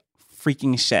 holy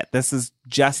freaking shit, this is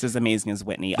just as amazing as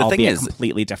Whitney, The thing albeit is,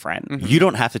 completely different. You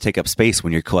don't have to take up space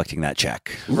when you're collecting that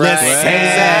check. Right.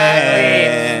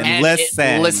 Exactly. And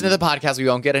Listen. to the podcast. We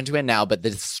won't get into it now, but the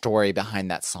story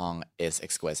behind that song is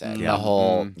exquisite. Yeah. The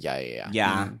whole, yeah.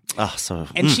 Yeah. Oh, so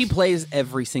And she plays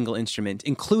every single instrument,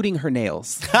 including her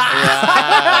nails.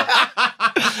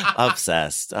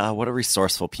 obsessed. What a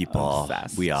resourceful people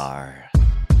Obsessed. we are.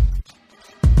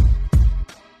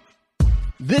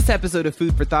 This episode of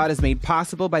Food for Thought is made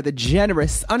possible by the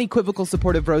generous, unequivocal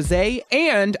support of Rosé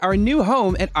and our new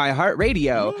home at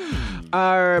iHeartRadio.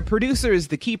 Our producer is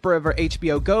the keeper of our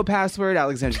HBO Go password,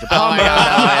 Alexandra De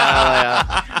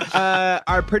Palma.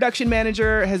 Our production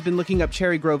manager has been looking up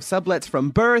Cherry Grove sublets from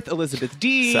birth, Elizabeth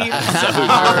D.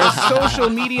 Our social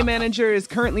media manager is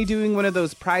currently doing one of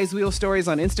those prize wheel stories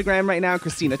on Instagram right now,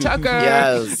 Christina Tucker.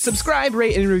 Yes. Subscribe,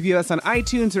 rate, and review us on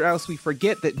iTunes, or else we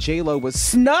forget that J-Lo was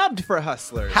snubbed for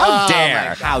Hustlers. How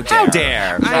dare! How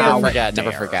dare!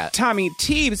 Never forget. Tommy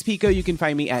Teebs, Pico. You can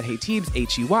find me at Hey Teebs,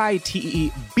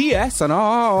 HEYTEEBS on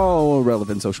all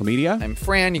relevant social media. I'm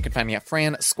Fran. You can find me at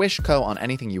Fran Squishco on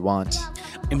anything you want.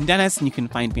 I'm Dennis, and you can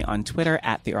find me on Twitter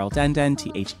at the Earl Denden,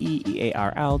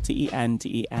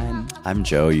 TheEarlDenden. I'm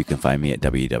Joe. You can find me at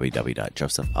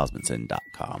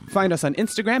www.josephosmondson.com. Find us on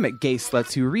Instagram at Gay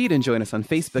Sluts Who Read, and join us on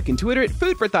Facebook and Twitter at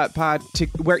Food for Thought Pod,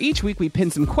 where each week we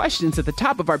pin some questions at the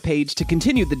top of our page to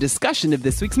continue the discussion of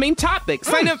this week's main topic.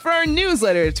 Sign up for our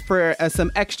newsletter for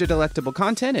some extra delectable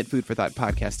content at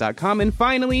foodforthoughtpodcast.com. And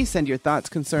finally, send your thoughts,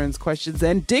 concerns, questions,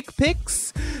 and dick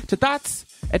pics to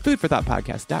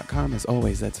thoughts@foodforthoughtpodcast.com. As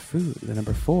always, that's food, the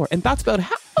number 4, and thoughts spelled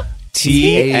how?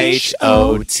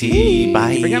 THOT.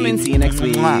 Bye. For coming. See you next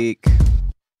week.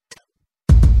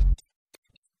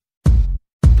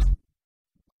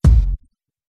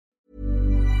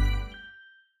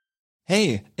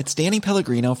 Hey, it's Danny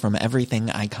Pellegrino from Everything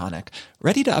Iconic.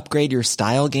 Ready to upgrade your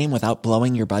style game without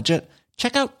blowing your budget?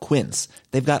 Check out Quince.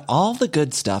 They've got all the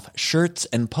good stuff, shirts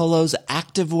and polos,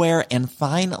 activewear, and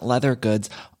fine leather goods,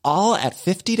 all at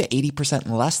 50 to 80%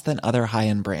 less than other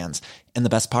high-end brands. And the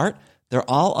best part?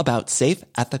 They're all about safe,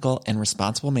 ethical, and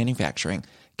responsible manufacturing.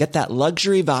 Get that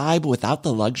luxury vibe without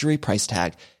the luxury price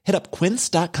tag. Hit up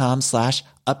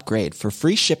quince.com/upgrade for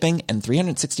free shipping and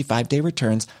 365-day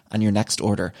returns on your next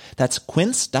order. That's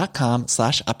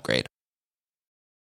quince.com/upgrade.